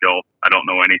no skill. I don't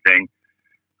know anything.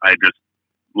 I just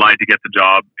lied to get the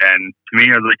job. And to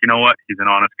me, I was like, you know what? He's an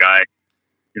honest guy.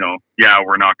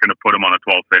 We're not going to put him on a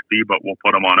 1250, but we'll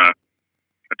put him on a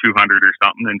 200 or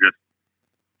something and just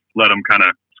let him kind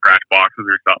of scratch boxes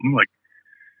or something. Like,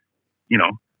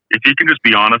 if you can just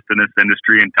be honest in this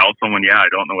industry and tell someone, I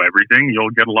don't know everything,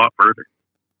 you'll get a lot further.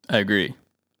 I agree.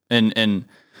 And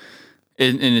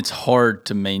it's hard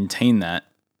to maintain that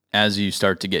as you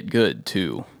start to get good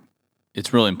too.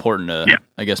 It's really important to,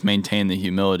 I guess, maintain the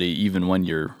humility even when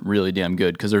you're really damn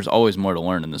good, because there's always more to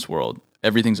learn in this world.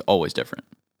 Everything's always different.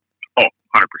 Oh,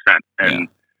 100%. And,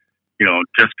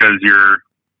 just because you're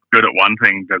good at one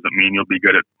thing doesn't mean you'll be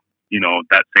good at,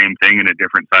 that same thing in a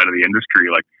different side of the industry.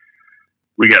 Like,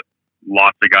 we get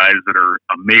lots of guys that are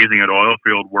amazing at oil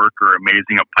field work or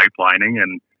amazing at pipelining,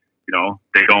 and,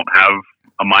 they don't have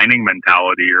a mining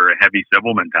mentality or a heavy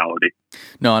civil mentality.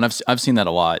 No, and I've seen that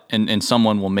a lot. And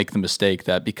someone will make the mistake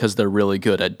that because they're really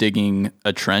good at digging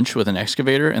a trench with an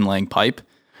excavator and laying pipe,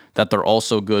 that they're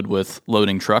also good with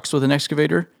loading trucks with an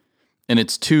excavator. And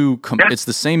it's it's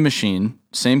the same machine,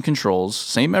 same controls,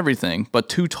 same everything, but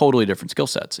two totally different skill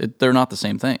sets. They're not the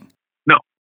same thing. No.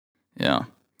 Yeah.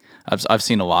 I've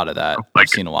seen a lot of that. Like, I've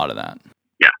seen a lot of that.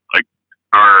 Yeah. Like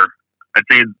I'd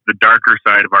say the darker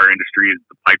side of our industry is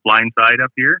the pipeline side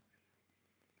up here.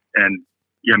 And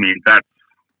I mean, that's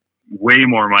way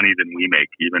more money than we make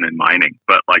even in mining.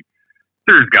 But like,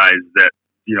 there's guys that,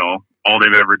 all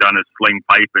they've ever done is sling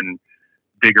pipe and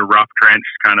dig a rough trench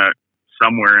kind of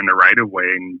somewhere in the right of way.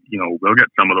 And, we'll get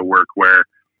some of the work where,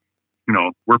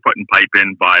 we're putting pipe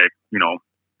in by,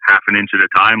 half an inch at a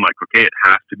time. Like, okay, it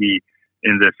has to be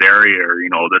in this area, or,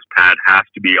 this pad has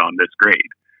to be on this grade.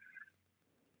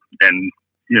 And,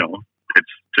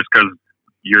 it's just because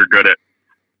you're good at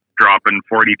dropping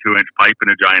 42-inch pipe in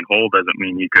a giant hole doesn't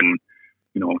mean you can,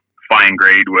 fine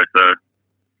grade with a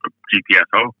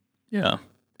GPSO. Yeah.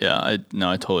 Yeah. I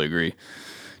totally agree.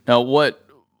 Now,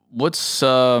 what's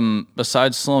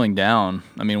besides slowing down?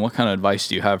 I mean, what kind of advice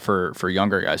do you have for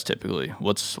younger guys typically?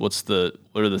 What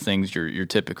are the things you're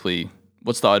typically?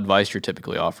 What's the advice you're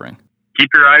typically offering? Keep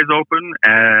your eyes open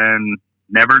and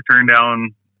never turn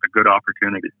down a good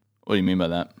opportunity. What do you mean by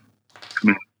that?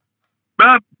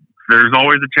 But there's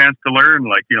always a chance to learn.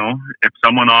 Like, if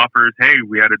someone offers, hey,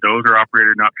 we had a dozer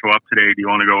operator not show up today, do you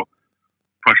want to go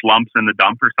push lumps in the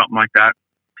dump or something like that?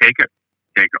 Take it.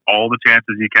 Take all the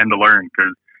chances you can to learn,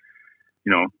 because,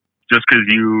 just because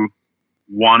you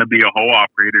want to be a hoe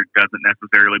operator doesn't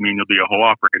necessarily mean you'll be a hoe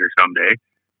operator someday.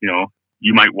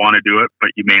 You might want to do it,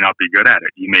 but you may not be good at it.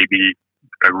 You may be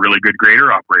a really good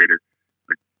grader operator.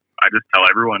 Like, I just tell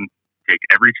everyone, take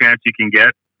every chance you can get,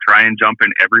 try and jump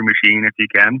in every machine if you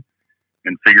can,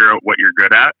 and figure out what you're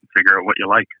good at and figure out what you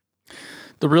like.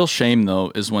 The real shame,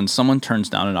 though, is when someone turns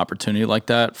down an opportunity like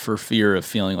that for fear of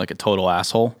feeling like a total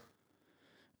asshole.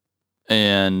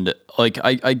 And like,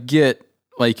 I get,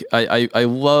 like, I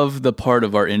love the part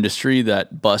of our industry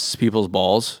that busts people's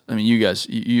balls. I mean, you guys,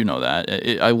 you know that.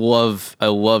 I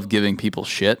love giving people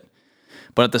shit.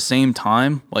 But at the same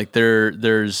time, like,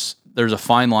 there's a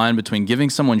fine line between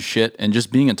giving someone shit and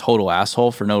just being a total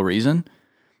asshole for no reason.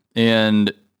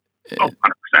 And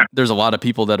there's a lot of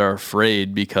people that are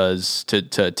afraid because to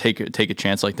take a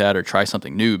chance like that or try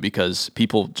something new, because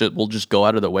people will just go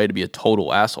out of their way to be a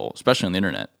total asshole, especially on the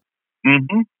internet.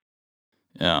 Mm-hmm.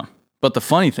 Yeah. But the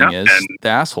funny thing is, the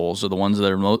assholes are the ones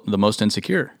that are the most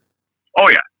insecure. Oh,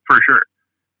 yeah, for sure.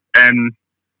 And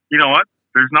you know what?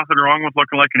 There's nothing wrong with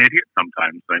looking like an idiot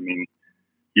sometimes. I mean,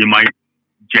 you might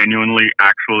genuinely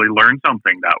actually learn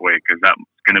something that way, because that's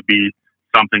going to be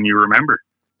something you remember.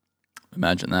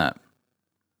 Imagine that.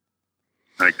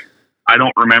 Like, I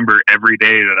don't remember every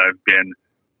day that I've been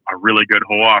a really good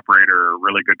hoe operator or a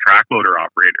really good track loader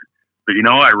operator. But,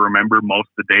 I remember most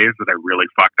of the days that I really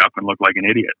fucked up and looked like an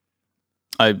idiot.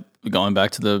 Going back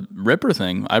to the ripper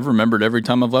thing, I've remembered every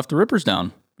time I've left the rippers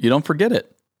down. You don't forget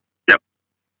it. Yep.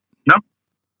 No.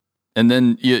 And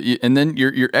then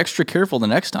you're extra careful the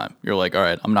next time. You're like, all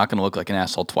right, I'm not going to look like an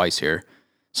asshole twice here.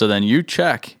 So then you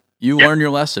learn your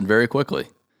lesson very quickly.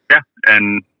 Yeah.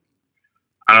 And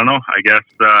I don't know, I guess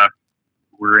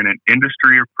we're in an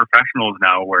industry of professionals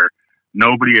now where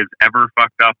nobody has ever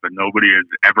fucked up and nobody has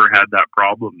ever had that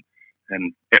problem.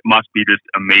 And it must be just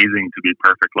amazing to be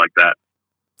perfect like that.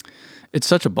 It's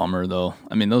such a bummer, though.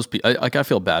 I mean, I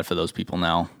feel bad for those people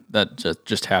now that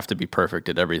just have to be perfect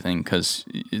at everything, because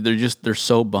they're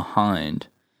so behind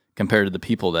compared to the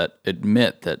people that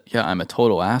admit that, yeah, I'm a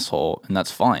total asshole and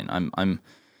that's fine.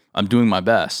 I'm doing my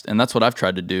best, and that's what I've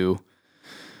tried to do.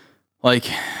 Like,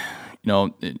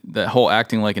 that whole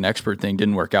acting like an expert thing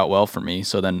didn't work out well for me.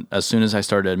 So then as soon as I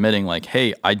started admitting, like,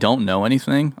 hey, I don't know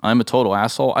anything, I'm a total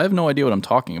asshole, I have no idea what I'm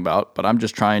talking about, but I'm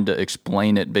just trying to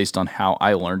explain it based on how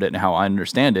I learned it and how I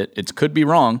understand it. It could be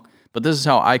wrong, but this is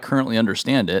how I currently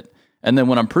understand it. And then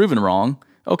when I'm proven wrong,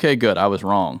 okay, good, I was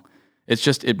wrong. It's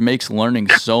just, it makes learning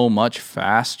so much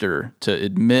faster to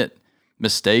admit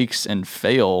mistakes and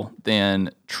fail than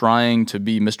trying to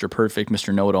be Mr. Perfect,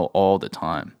 Mr. Know-It-All all the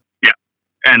time.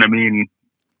 And I mean,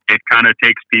 it kind of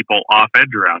takes people off edge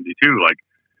around you too. Like,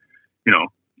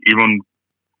 even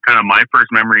kind of my first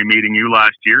memory meeting you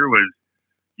last year was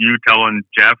you telling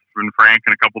Jeff and Frank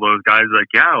and a couple of those guys, like,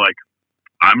 yeah, like,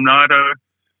 I'm not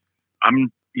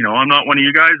one of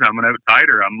you guys. I'm an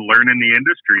outsider. I'm learning the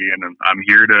industry, and I'm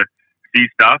here to see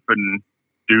stuff and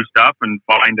do stuff and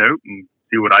find out and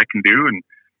see what I can do. And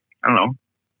I don't know,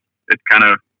 it kind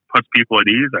of puts people at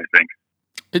ease, I think.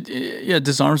 It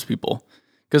disarms people.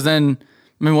 Because then,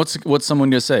 I mean, what's someone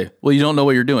going to say? Well, you don't know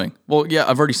what you're doing. Well, yeah,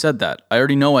 I've already said that. I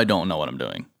already know I don't know what I'm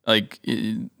doing. Like,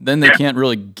 then they can't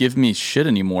really give me shit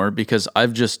anymore because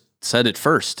I've just said it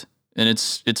first, and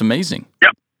it's amazing.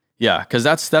 Yep. Yeah, because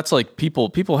that's like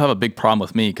people have a big problem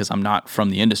with me because I'm not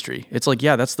from the industry. It's like,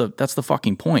 yeah, that's the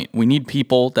fucking point. We need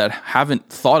people that haven't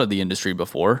thought of the industry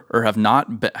before or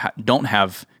don't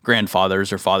have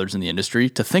grandfathers or fathers in the industry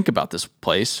to think about this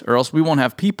place, or else we won't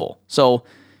have people. So,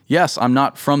 yes, I'm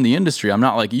not from the industry. I'm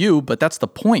not like you, but that's the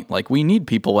point. Like, we need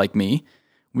people like me,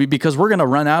 because we're gonna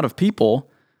run out of people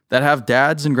that have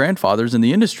dads and grandfathers in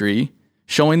the industry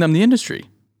showing them the industry.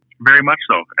 Very much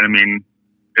so. I mean,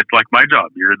 it's like my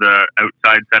job. You're the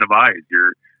outside set of eyes.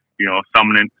 You're,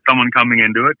 someone coming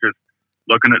into it, just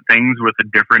looking at things with a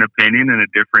different opinion and a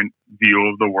different view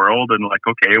of the world, and like,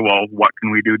 okay, well, what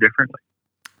can we do differently?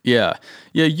 Yeah.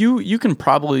 You can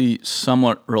probably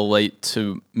somewhat relate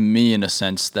to me in a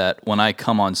sense that when I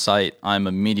come on site, I'm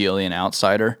immediately an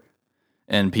outsider,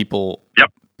 and people,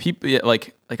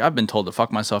 like I've been told to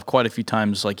fuck myself quite a few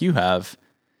times, like you have.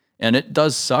 And it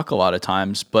does suck a lot of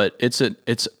times, but it's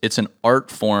an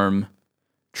art form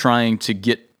trying to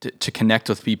get to connect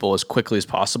with people as quickly as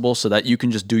possible so that you can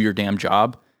just do your damn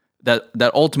job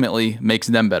that ultimately makes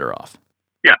them better off.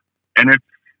 Yeah. And it's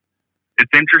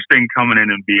interesting coming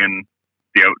in and being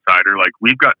the outsider. Like,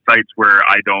 we've got sites where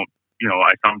I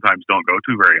sometimes don't go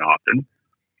to very often.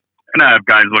 And I have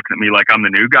guys looking at me like I'm the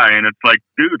new guy, and it's like,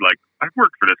 dude, like, I've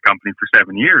worked for this company for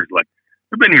 7 years. Like,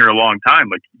 I've been here a long time.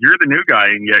 Like, you're the new guy,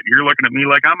 and yet you're looking at me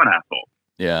like I'm an asshole.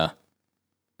 Yeah,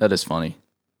 that is funny.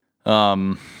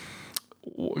 Going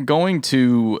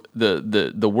to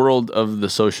the world of the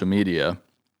social media,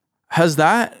 has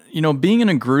that, being in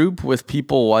a group with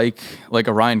people like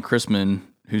a Ryan Chrisman,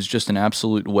 who's just an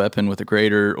absolute weapon with a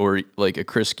grader, or like a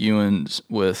Chris Gewins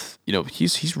with,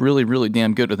 he's really, really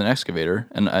damn good with an excavator.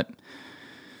 And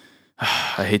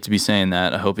I hate to be saying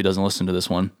that. I hope he doesn't listen to this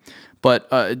one. But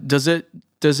does it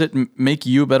make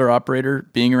you a better operator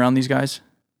being around these guys?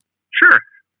 Sure.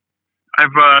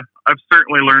 I've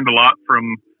certainly learned a lot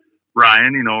from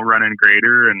Ryan, running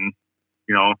grader, and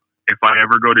if I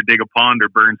ever go to dig a pond or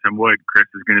burn some wood, Chris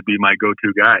is going to be my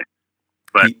go-to guy.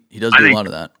 But he does do a lot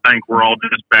of that. I think we're all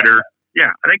just better.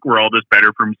 Yeah, I think we're all just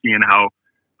better from seeing how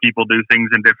people do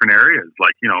things in different areas.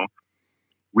 Like,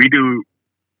 we do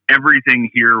everything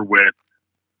here with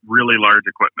really large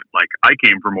equipment. Like, I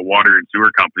came from a water and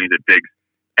sewer company that digs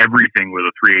everything with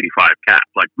a 385 cat.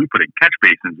 Like, we put in catch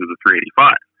basins with a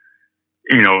 385.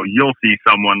 You'll see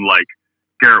someone like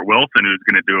Garrett Wilson who's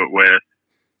going to do it with,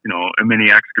 a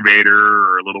mini excavator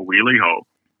or a little wheelie hoe.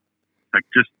 Like,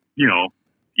 just,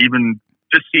 even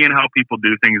just seeing how people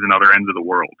do things in other ends of the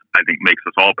world, I think makes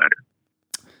us all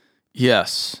better.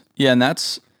 Yes. Yeah. And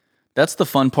that's the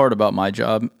fun part about my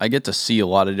job. I get to see a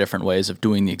lot of different ways of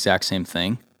doing the exact same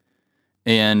thing.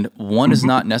 And one is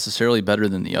not necessarily better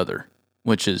than the other,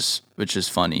 which is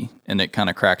funny. And it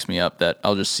kind of cracks me up that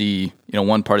I'll just see,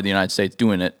 one part of the United States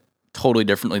doing it totally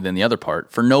differently than the other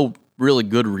part for no really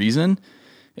good reason.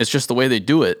 It's just the way they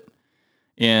do it.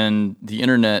 And the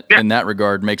internet in that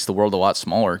regard makes the world a lot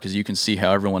smaller because you can see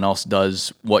how everyone else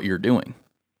does what you're doing.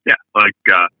 Yeah. Like,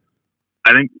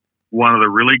 I think one of the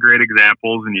really great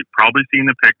examples, and you've probably seen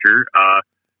the picture,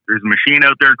 there's a machine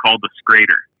out there called the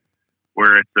Scrader,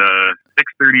 where it's a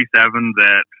 637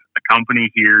 that a company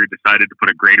here decided to put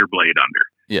a grader blade under.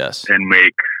 Yes. And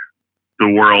make the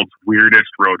world's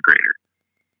weirdest road grader.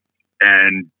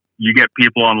 And you get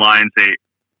people online say,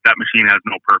 that machine has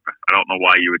no purpose. I don't know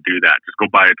why you would do that. Just go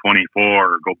buy a 24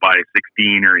 or go buy a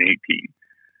 16 or an 18.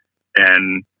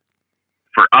 And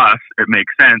for us, it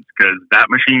makes sense because that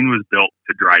machine was built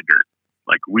to dry dirt.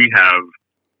 Like, we have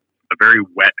a very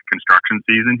wet construction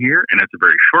season here, and it's a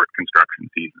very short construction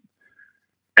season.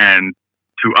 And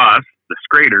to us, the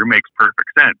Scrader makes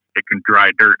perfect sense. It can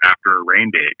dry dirt after a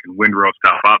rain day. It can windrow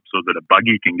stuff up so that a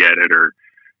buggy can get it, or,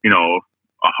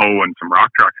 a hoe and some rock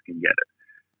trucks can get it.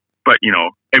 But,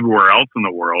 everywhere else in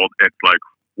the world, it's like,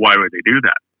 why would they do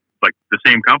that? Like, the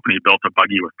same company built a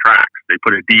buggy with tracks. They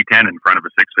put a D10 in front of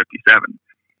a 657.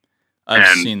 I've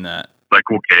seen that. Like,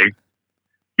 okay.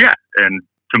 Yeah. And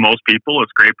to most people, a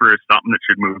scraper is something that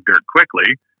should move dirt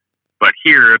quickly. But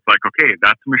here, it's like, okay,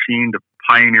 that's a machine to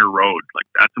pioneer roads. Like,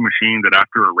 that's a machine that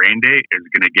after a rain day is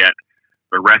going to get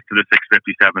the rest of the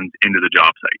 657s into the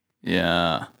job site.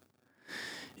 Yeah.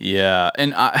 Yeah.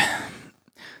 And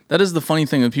that is the funny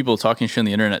thing with people talking shit on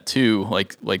the internet too,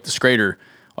 like the Scrader.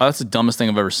 Oh, that's the dumbest thing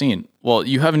I've ever seen. Well,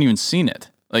 you haven't even seen it.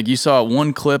 Like, you saw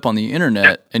one clip on the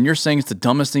internet and you're saying it's the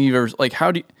dumbest thing you've ever, like,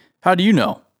 how do you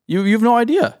know? You have no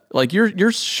idea. Like,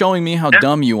 you're showing me how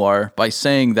dumb you are by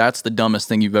saying that's the dumbest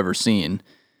thing you've ever seen.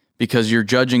 because you're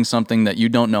judging something that you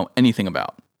don't know anything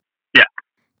about. Yeah.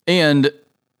 And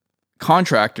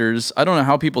contractors, I don't know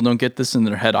how people don't get this in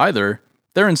their head either.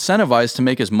 They're incentivized to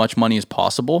make as much money as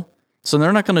possible. So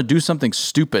they're not going to do something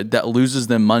stupid that loses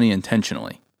them money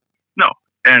intentionally. No.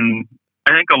 And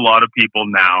I think a lot of people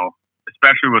now,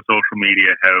 especially with social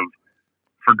media, have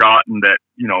forgotten that,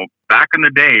 back in the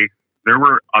day, there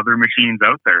were other machines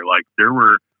out there. Like, there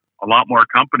were a lot more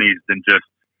companies than just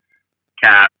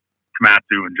Cat,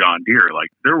 Komatsu, and John Deere. Like,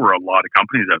 there were a lot of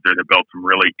companies out there that built some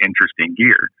really interesting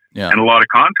gear. Yeah. And a lot of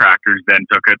contractors then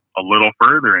took it a little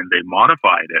further and they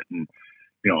modified it and,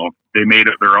 they made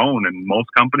it their own. And most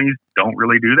companies don't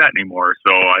really do that anymore.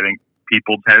 So I think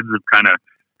people's heads have kind of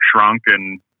shrunk,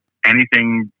 and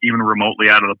anything even remotely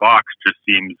out of the box just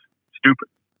seems stupid.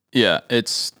 Yeah, it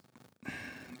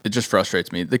just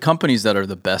frustrates me. The companies that are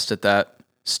the best at that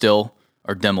still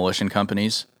are demolition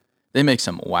companies. They make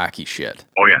some wacky shit.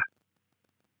 Oh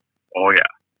yeah.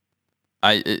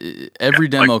 Every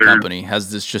demo company has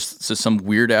this just some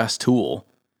weird ass tool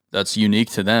that's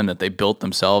unique to them that they built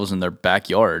themselves in their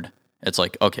backyard. It's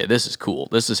like, okay, this is cool.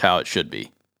 This is how it should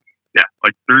be. Yeah,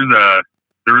 like there was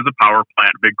a power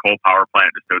plant, big coal power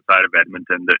plant just outside of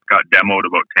Edmonton that got demoed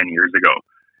about 10 years ago.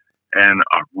 And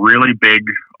a really big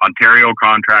Ontario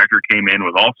contractor came in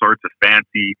with all sorts of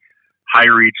fancy high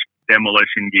reach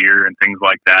demolition gear and things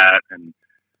like that. And,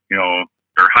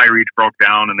 their high reach broke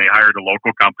down and they hired a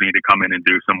local company to come in and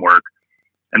do some work.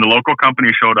 And the local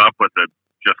company showed up with a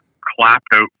just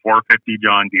clapped out 450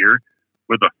 John Deere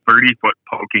with a 30-foot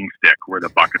poking stick where the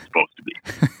bucket's supposed to be.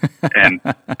 And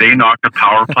they knocked the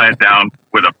power plant down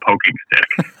with a poking stick.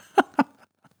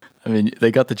 I mean,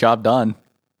 they got the job done.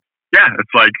 Yeah,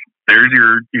 it's like, there's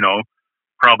your,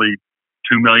 probably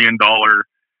 $2 million,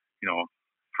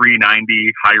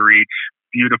 390 high reach,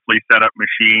 beautifully set up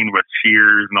machine with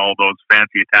shears and all those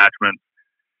fancy attachments.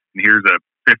 And here's a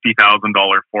 $50,000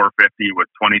 450 with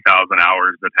 20,000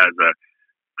 hours that has a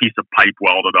piece of pipe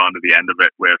welded onto the end of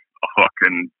it with a hook,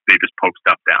 and they just poke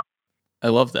stuff down. I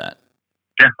love that.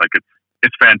 Yeah, like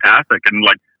it's fantastic. And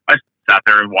like, I sat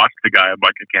there and watched the guy. I'm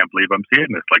like, I can't believe I'm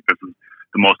seeing this. Like, this is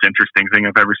the most interesting thing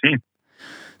I've ever seen.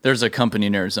 There's a company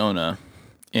in Arizona,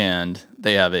 and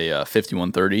they have a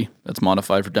 5130 that's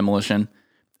modified for demolition,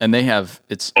 and they have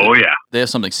they have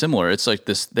something similar. It's like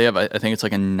this. They have, I think it's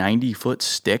like a 90-foot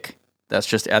stick that's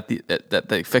just that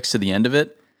they fix to the end of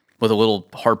it with a little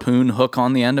harpoon hook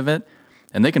on the end of it,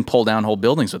 and they can pull down whole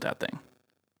buildings with that thing.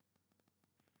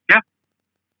 Yeah.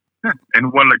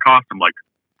 And what did it cost them? Like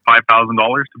 $5,000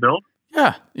 to build?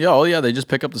 Yeah. Oh yeah. They just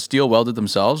pick up the steel, weld it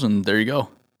themselves, and there you go.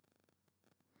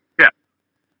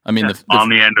 I mean, on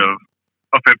the end of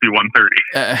a 5130.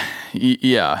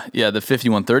 Yeah. The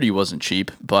 5130 wasn't cheap,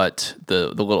 but the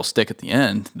little stick at the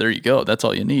end, there you go. That's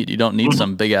all you need. You don't need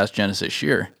some big ass Genesis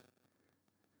shear.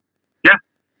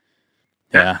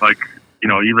 Yeah. Like,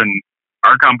 even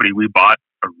our company, we bought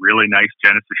a really nice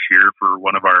Genesis shear for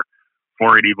one of our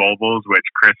 480 Volvos, which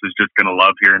Chris is just going to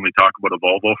love hearing me talk about a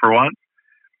Volvo for once.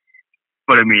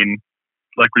 But I mean,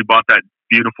 like, we bought that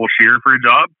beautiful shear for a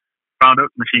job, found out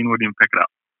the machine wouldn't even pick it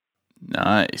up.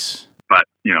 Nice. But,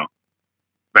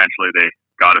 eventually they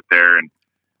got it there. And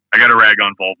I got to rag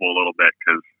on Volvo a little bit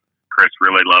because Chris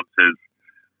really loves his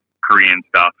Korean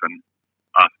stuff and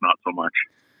us not so much.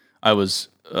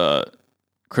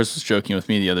 Chris was joking with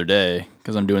me the other day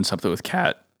because I'm doing something with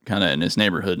Kat kind of in his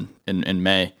neighborhood in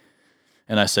May.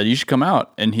 And I said, you should come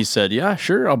out. And he said, yeah,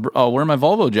 sure. I'll wear my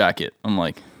Volvo jacket. I'm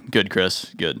like, good,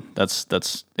 Chris. Good.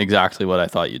 That's exactly what I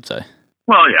thought you'd say.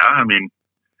 Well, yeah. I mean,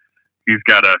 he's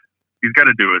got to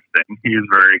do his thing. He is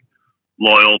very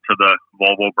loyal to the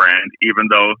Volvo brand, even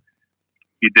though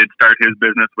he did start his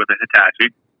business with a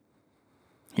Hitachi.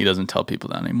 He doesn't tell people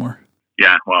that anymore.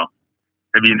 Yeah. Well,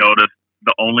 have you noticed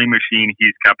the only machine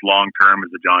he's kept long term is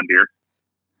a John Deere?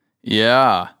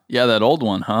 Yeah, that old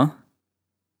one, huh?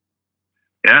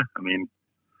 Yeah, I mean,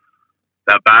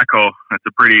 that backhoe, that's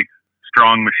a pretty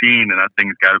strong machine, and that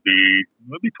thing's got to be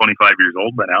maybe 25 years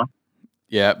old by now.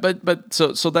 Yeah, but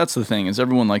so that's the thing, is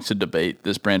everyone likes to debate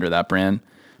this brand or that brand,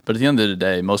 but at the end of the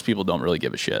day, most people don't really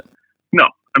give a shit. No,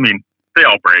 I mean, they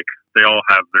all break. They all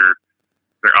have their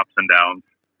ups and downs.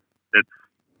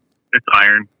 It's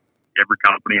iron. Every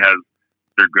company has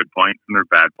their good points and their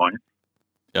bad points.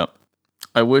 Yep.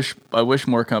 I wish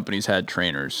more companies had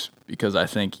trainers, because I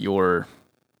think your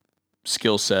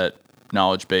skill set,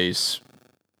 knowledge base,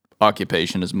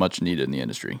 occupation is much needed in the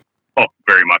industry. Oh,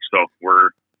 very much so.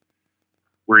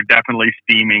 We're definitely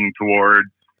steaming towards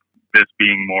this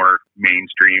being more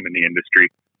mainstream in the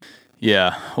industry.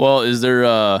 Yeah. Well, is there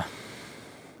I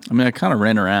kind of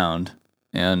ran around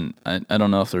And I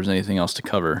don't know if there's anything else to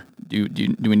cover. Do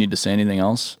we need to say anything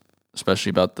else, especially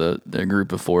about the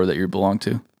group of 4 that you belong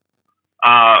to?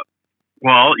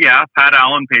 Well, yeah, Pat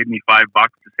Allen paid me $5 to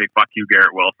say "fuck you,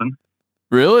 Garrett Wilson."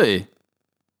 Really?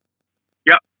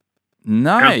 Yep.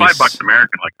 Nice. And $5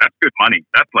 American, like that's good money.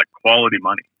 That's like quality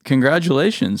money.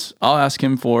 Congratulations. I'll ask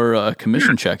him for a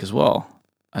commission check as well.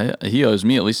 He owes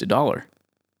me at least $1.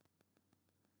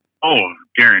 Oh,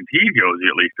 guaranteed he owes you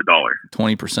at least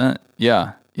 $1. 20%.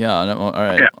 Yeah. All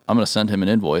right. Yeah. I'm going to send him an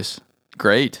invoice.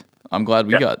 Great. I'm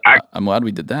glad I'm glad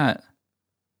we did that.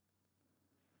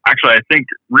 Actually, I think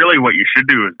really what you should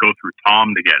do is go through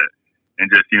Tom to get it and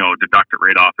just, deduct it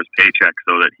right off his paycheck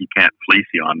so that he can't fleece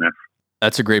you on this.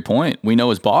 That's a great point. We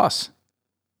know his boss.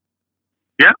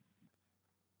 Yeah.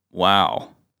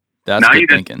 Wow. That's good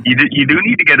thinking. You do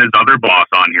need to get his other boss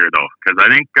on here, though, because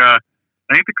I think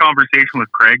the conversation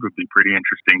with Craig would be pretty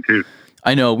interesting, too.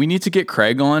 I know. We need to get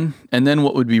Craig on, and then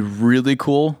what would be really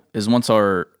cool is once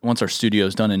our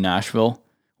studio's done in Nashville,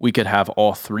 we could have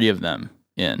all 3 of them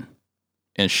in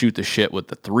and shoot the shit with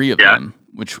the 3 of them,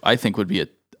 which I think would be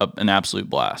an absolute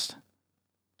blast.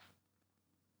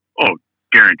 Oh,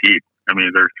 guaranteed. I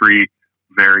mean, they're 3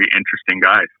 very interesting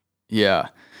guys. Yeah.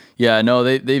 No,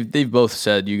 they've both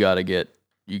said you got to get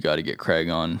Craig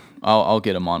on. I'll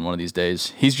get him on one of these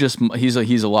days.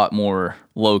 He's a lot more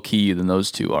low key than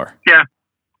those 2 are. Yeah.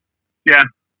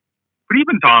 But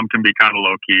even Tom can be kind of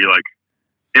low key. Like,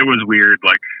 it was weird.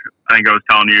 Like, I think I was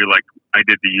telling you, like, I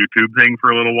did the YouTube thing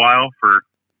for a little while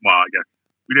I guess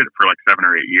we did it for like 7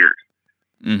 or 8 years.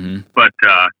 Mm-hmm. But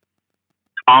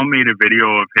Tom made a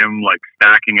video of him like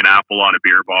stacking an apple on a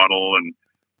beer bottle and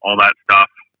all that stuff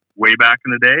way back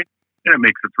in the day. And it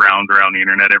makes its rounds around the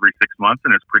internet every 6 months,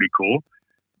 and it's pretty cool.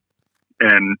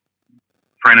 And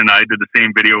friend and I did the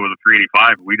same video with a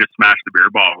 385. We just smashed the beer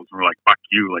bottles, and we're like, "Fuck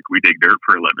you!" Like, we dig dirt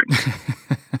for a living.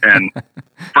 And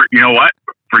you know what?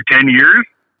 For 10 years,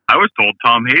 I was told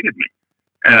Tom hated me,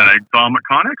 and I saw him at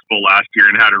ConExpo last year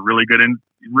and had a really good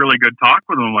talk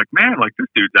with him. I'm like, man, like this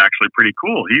dude's actually pretty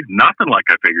cool. He's nothing like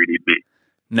I figured he'd be.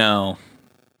 No.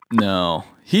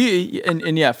 He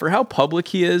and yeah, for how public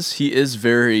he is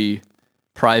very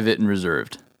private and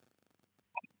reserved.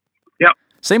 Yep.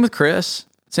 Same with Chris.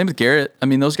 Same with Garrett. I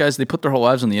mean, those guys, they put their whole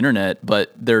lives on the internet,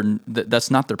 but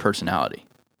that's not their personality.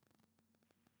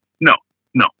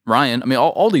 No. Ryan, I mean,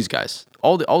 all these guys,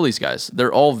 all these guys,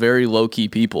 they're all very low key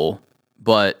people,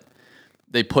 but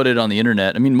they put it on the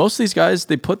internet. I mean, most of these guys,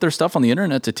 they put their stuff on the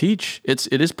internet to teach.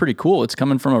 It is pretty cool. It's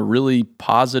coming from a really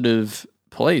positive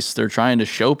place. They're trying to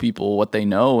show people what they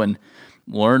know and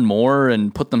learn more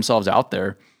and put themselves out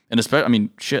there. And especially, I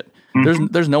mean, shit. Mm-hmm.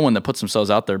 There's no one that puts themselves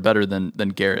out there better than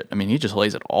Garrett. I mean, he just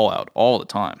lays it all out all the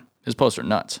time. His posts are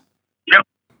nuts. Yep.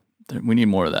 We need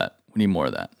more of that.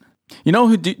 You know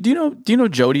who? Do you know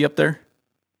Jody up there?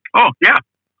 Oh yeah.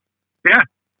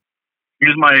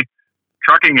 He's my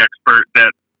trucking expert.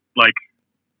 That like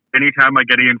anytime I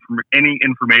get any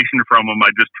information from him, I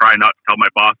just try not to tell my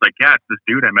boss. Like, yeah, it's this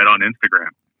dude I met on Instagram.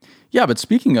 Yeah, but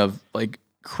speaking of like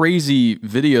crazy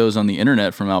videos on the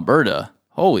internet from Alberta,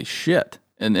 holy shit!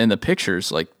 And the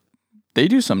pictures, like, they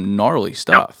do some gnarly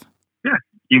stuff. Yeah.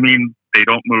 You mean they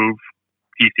don't move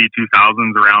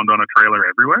TC2000s around on a trailer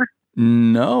everywhere?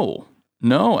 No,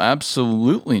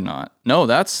 absolutely not. No,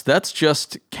 that's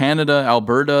just Canada,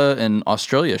 Alberta, and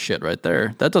Australia shit right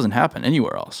there. That doesn't happen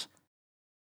anywhere else.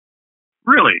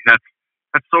 Really? That's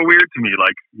so weird to me.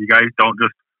 Like, you guys don't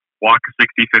just walk a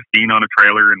 60-15 on a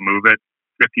trailer and move it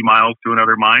 50 miles to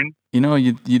another mine? You know,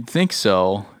 you'd think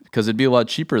so, because it'd be a lot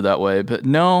cheaper that way. But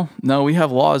no, we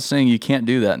have laws saying you can't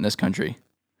do that in this country.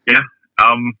 Yeah.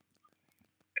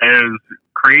 As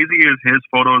crazy as his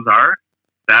photos are,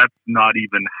 that's not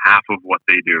even half of what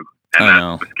they do. And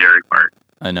that's the scary part.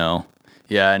 I know.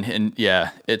 Yeah. And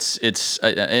yeah, it's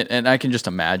and I can just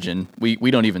imagine we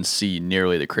don't even see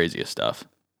nearly the craziest stuff.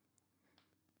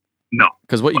 No.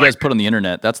 Because what you guys put on the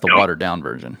internet, that's the watered down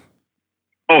version.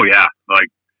 Oh yeah. Like,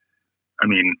 I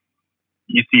mean,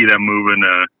 you see them moving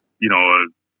a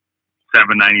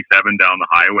 797 down the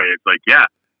highway. It's like, yeah,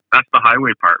 that's the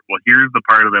highway part. Well, here's the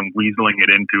part of them weaseling it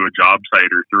into a job site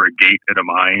or through a gate at a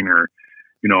mine or,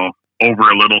 over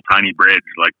a little tiny bridge.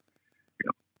 Like,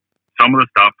 some of the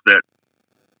stuff that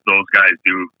those guys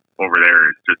do over there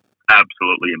is just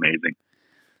absolutely amazing.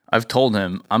 I've told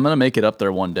him I'm going to make it up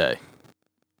there one day.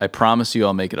 I promise you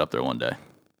I'll make it up there one day.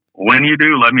 When you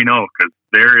do, let me know, because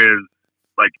there is,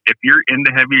 like, if you're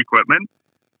into heavy equipment,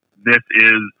 this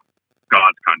is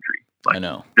God's country. Like, I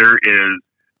know. There is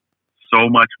so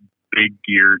much big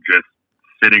gear just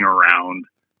sitting around.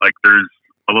 Like, there's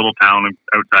a little town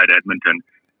outside Edmonton,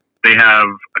 they have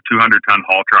a 200-ton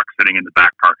haul truck sitting in the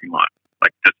back parking lot,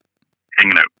 like just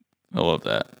hanging out. I love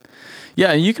that.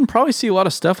 Yeah, you can probably see a lot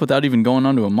of stuff without even going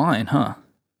onto a mine, huh?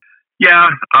 Yeah,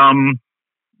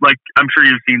 like I'm sure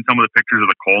you've seen some of the pictures of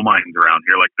the coal mines around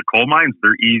here. Like the coal mines,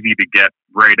 they're easy to get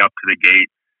right up to the gate.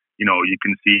 You know, you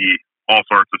can see all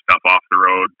sorts of stuff off the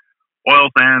road. Oil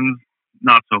sands,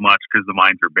 not so much because the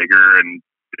mines are bigger and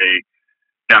they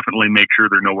definitely make sure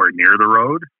they're nowhere near the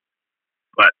road.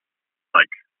 But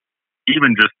like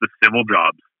even just the civil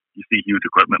jobs, you see huge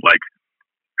equipment like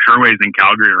Sherway's in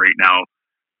Calgary right now,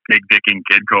 big dicking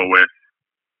Kidco with,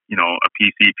 you know, a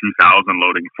PC 2000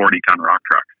 loading 40-ton rock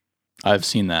truck. I've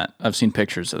seen that. I've seen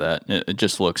pictures of that. It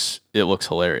just looks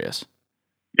hilarious.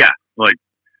 Yeah, like,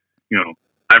 you know,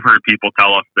 I've heard people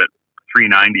tell us that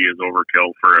 390 is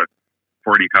overkill for a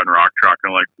 40-ton rock truck.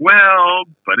 I'm like, well,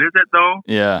 but is it though?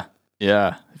 Yeah.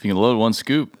 If you can load one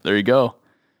scoop, there you go.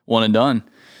 One and done.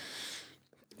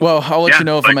 Well, I'll let you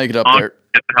know if I make it up there.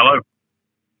 Get the hell out.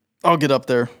 I'll get up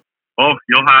there. Oh,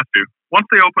 you'll have to. Once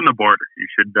they open the border, you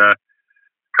should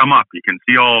come up. You can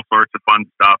see all sorts of fun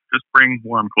stuff. Just bring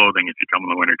warm clothing if you come in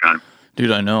the wintertime.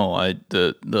 Dude, I know.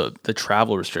 The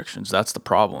travel restrictions, that's the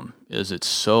problem. It's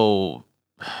just so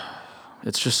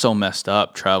messed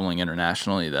up traveling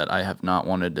internationally that I have not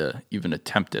wanted to even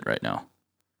attempt it right now.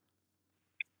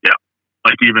 Yeah.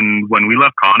 Like even when we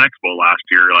left ConExpo last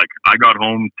year, like I got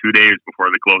home 2 days before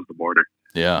they closed the border.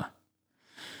 Yeah.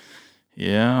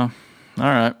 All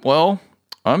right. Well,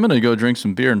 I'm going to go drink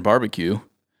some beer and barbecue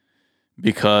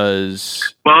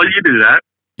because... Well, you do that.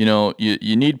 You know,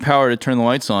 you need power to turn the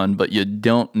lights on, but you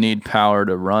don't need power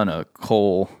to run a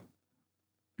coal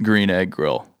green egg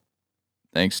grill.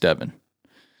 Thanks, Devin.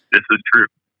 This is true.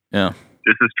 Yeah.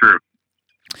 This is true.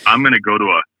 I'm going to go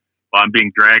to I'm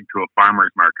being dragged to a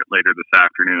farmer's market later this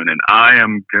afternoon, and I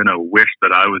am going to wish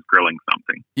that I was grilling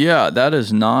something. Yeah, that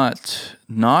is not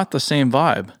the same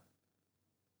vibe.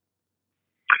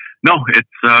 No,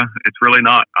 it's really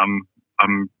not. I'm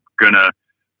going to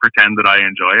pretend that I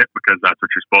enjoy it because that's what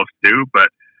you're supposed to do, but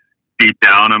deep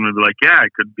down I'm going to be like, yeah, I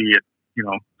could be at, you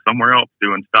know, somewhere else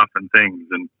doing stuff and things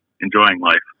and enjoying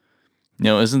life. You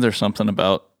know, isn't there something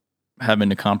about having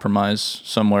to compromise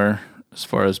somewhere as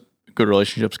far as good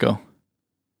relationships go?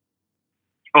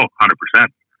 Oh, 100%.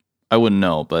 I wouldn't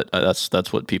know, but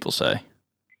that's what people say.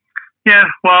 Yeah,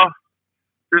 well,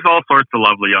 there's all sorts of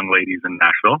lovely young ladies in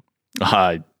Nashville.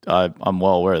 I'm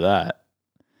well aware of that.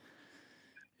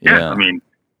 Yeah, I mean,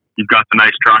 you've got the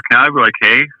nice truck now. You're like,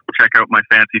 hey, check out my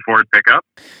fancy Ford pickup.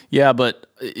 Yeah, but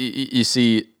you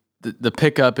see, the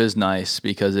pickup is nice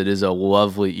because it is a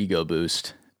lovely ego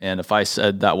boost. And if I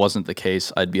said that wasn't the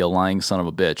case, I'd be a lying son of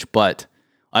a bitch. But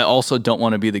I also don't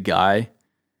want to be the guy,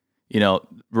 you know,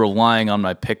 relying on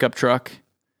my pickup truck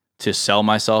to sell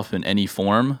myself in any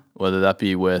form, whether that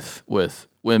be with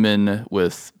women,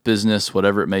 with business,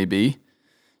 whatever it may be.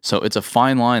 So it's a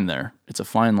fine line there. It's a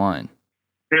fine line.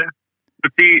 Yeah.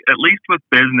 But see, at least with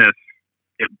business,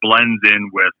 it blends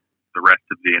in with the rest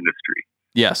of the industry.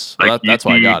 Yes. Like that's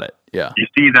why I got it. Yeah. You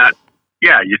see that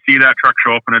truck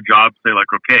show up in a job, say like,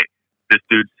 okay, this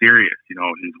dude's serious. You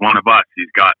know, he's one of us.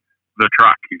 He's got the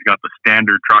truck. He's got the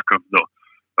standard truck of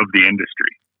the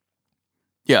industry.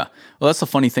 Yeah. Well, that's the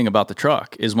funny thing about the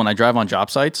truck is when I drive on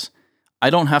job sites, I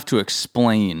don't have to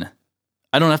explain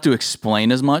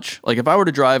as much. Like if I were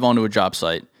to drive onto a job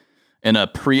site in a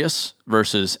Prius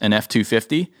versus an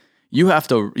F-250, you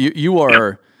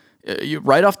are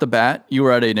right off the bat, you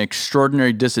are at an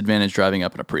extraordinary disadvantage driving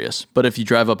up in a Prius. But if you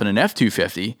drive up in an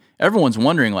F-250, everyone's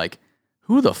wondering like,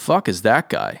 who the fuck is that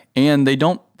guy? And they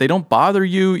don't bother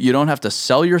you. You don't have to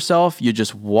sell yourself. You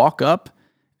just walk up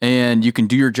and you can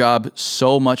do your job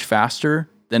so much faster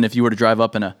than if you were to drive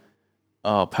up in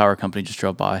a power company just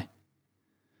drove by.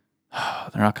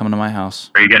 They're not coming to my house.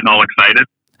 Are you getting all excited?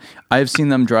 I've seen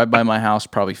them drive by my house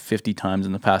probably 50 times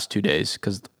in the past 2 days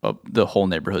because the whole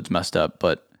neighborhood's messed up.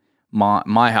 But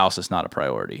my house is not a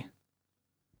priority.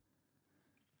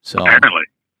 So apparently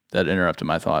that interrupted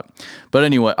my thought. But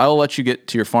anyway, I'll let you get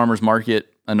to your farmer's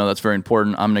market. I know that's very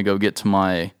important. I'm going to go get to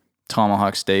my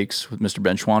tomahawk steaks with Mr.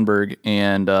 Ben Schwanberg,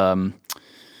 and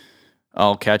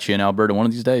I'll catch you in Alberta one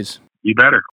of these days. You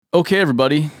better. Okay,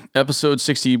 everybody. Episode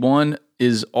 61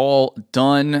 is all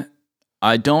done.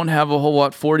 I don't have a whole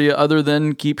lot for you other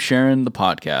than keep sharing the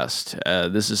podcast.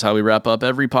 This is how we wrap up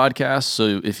every podcast.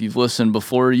 So if you've listened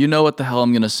before, you know what the hell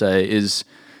I'm going to say is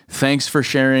thanks for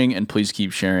sharing and please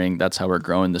keep sharing. That's how we're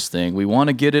growing this thing. We want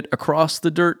to get it across the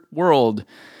dirt world.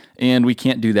 and we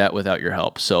can't do that without your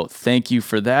help. So thank you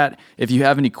for that. If you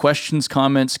have any questions,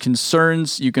 comments,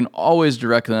 concerns, you can always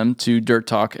direct them to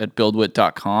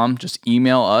dirttalk@buildwit.com. Just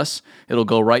email us. It'll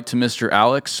go right to Mr.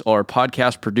 Alex, our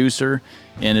podcast producer,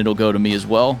 and it'll go to me as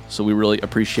well. So we really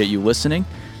appreciate you listening.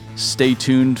 Stay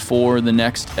tuned for the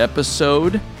next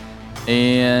episode.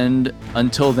 And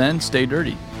until then, stay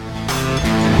dirty.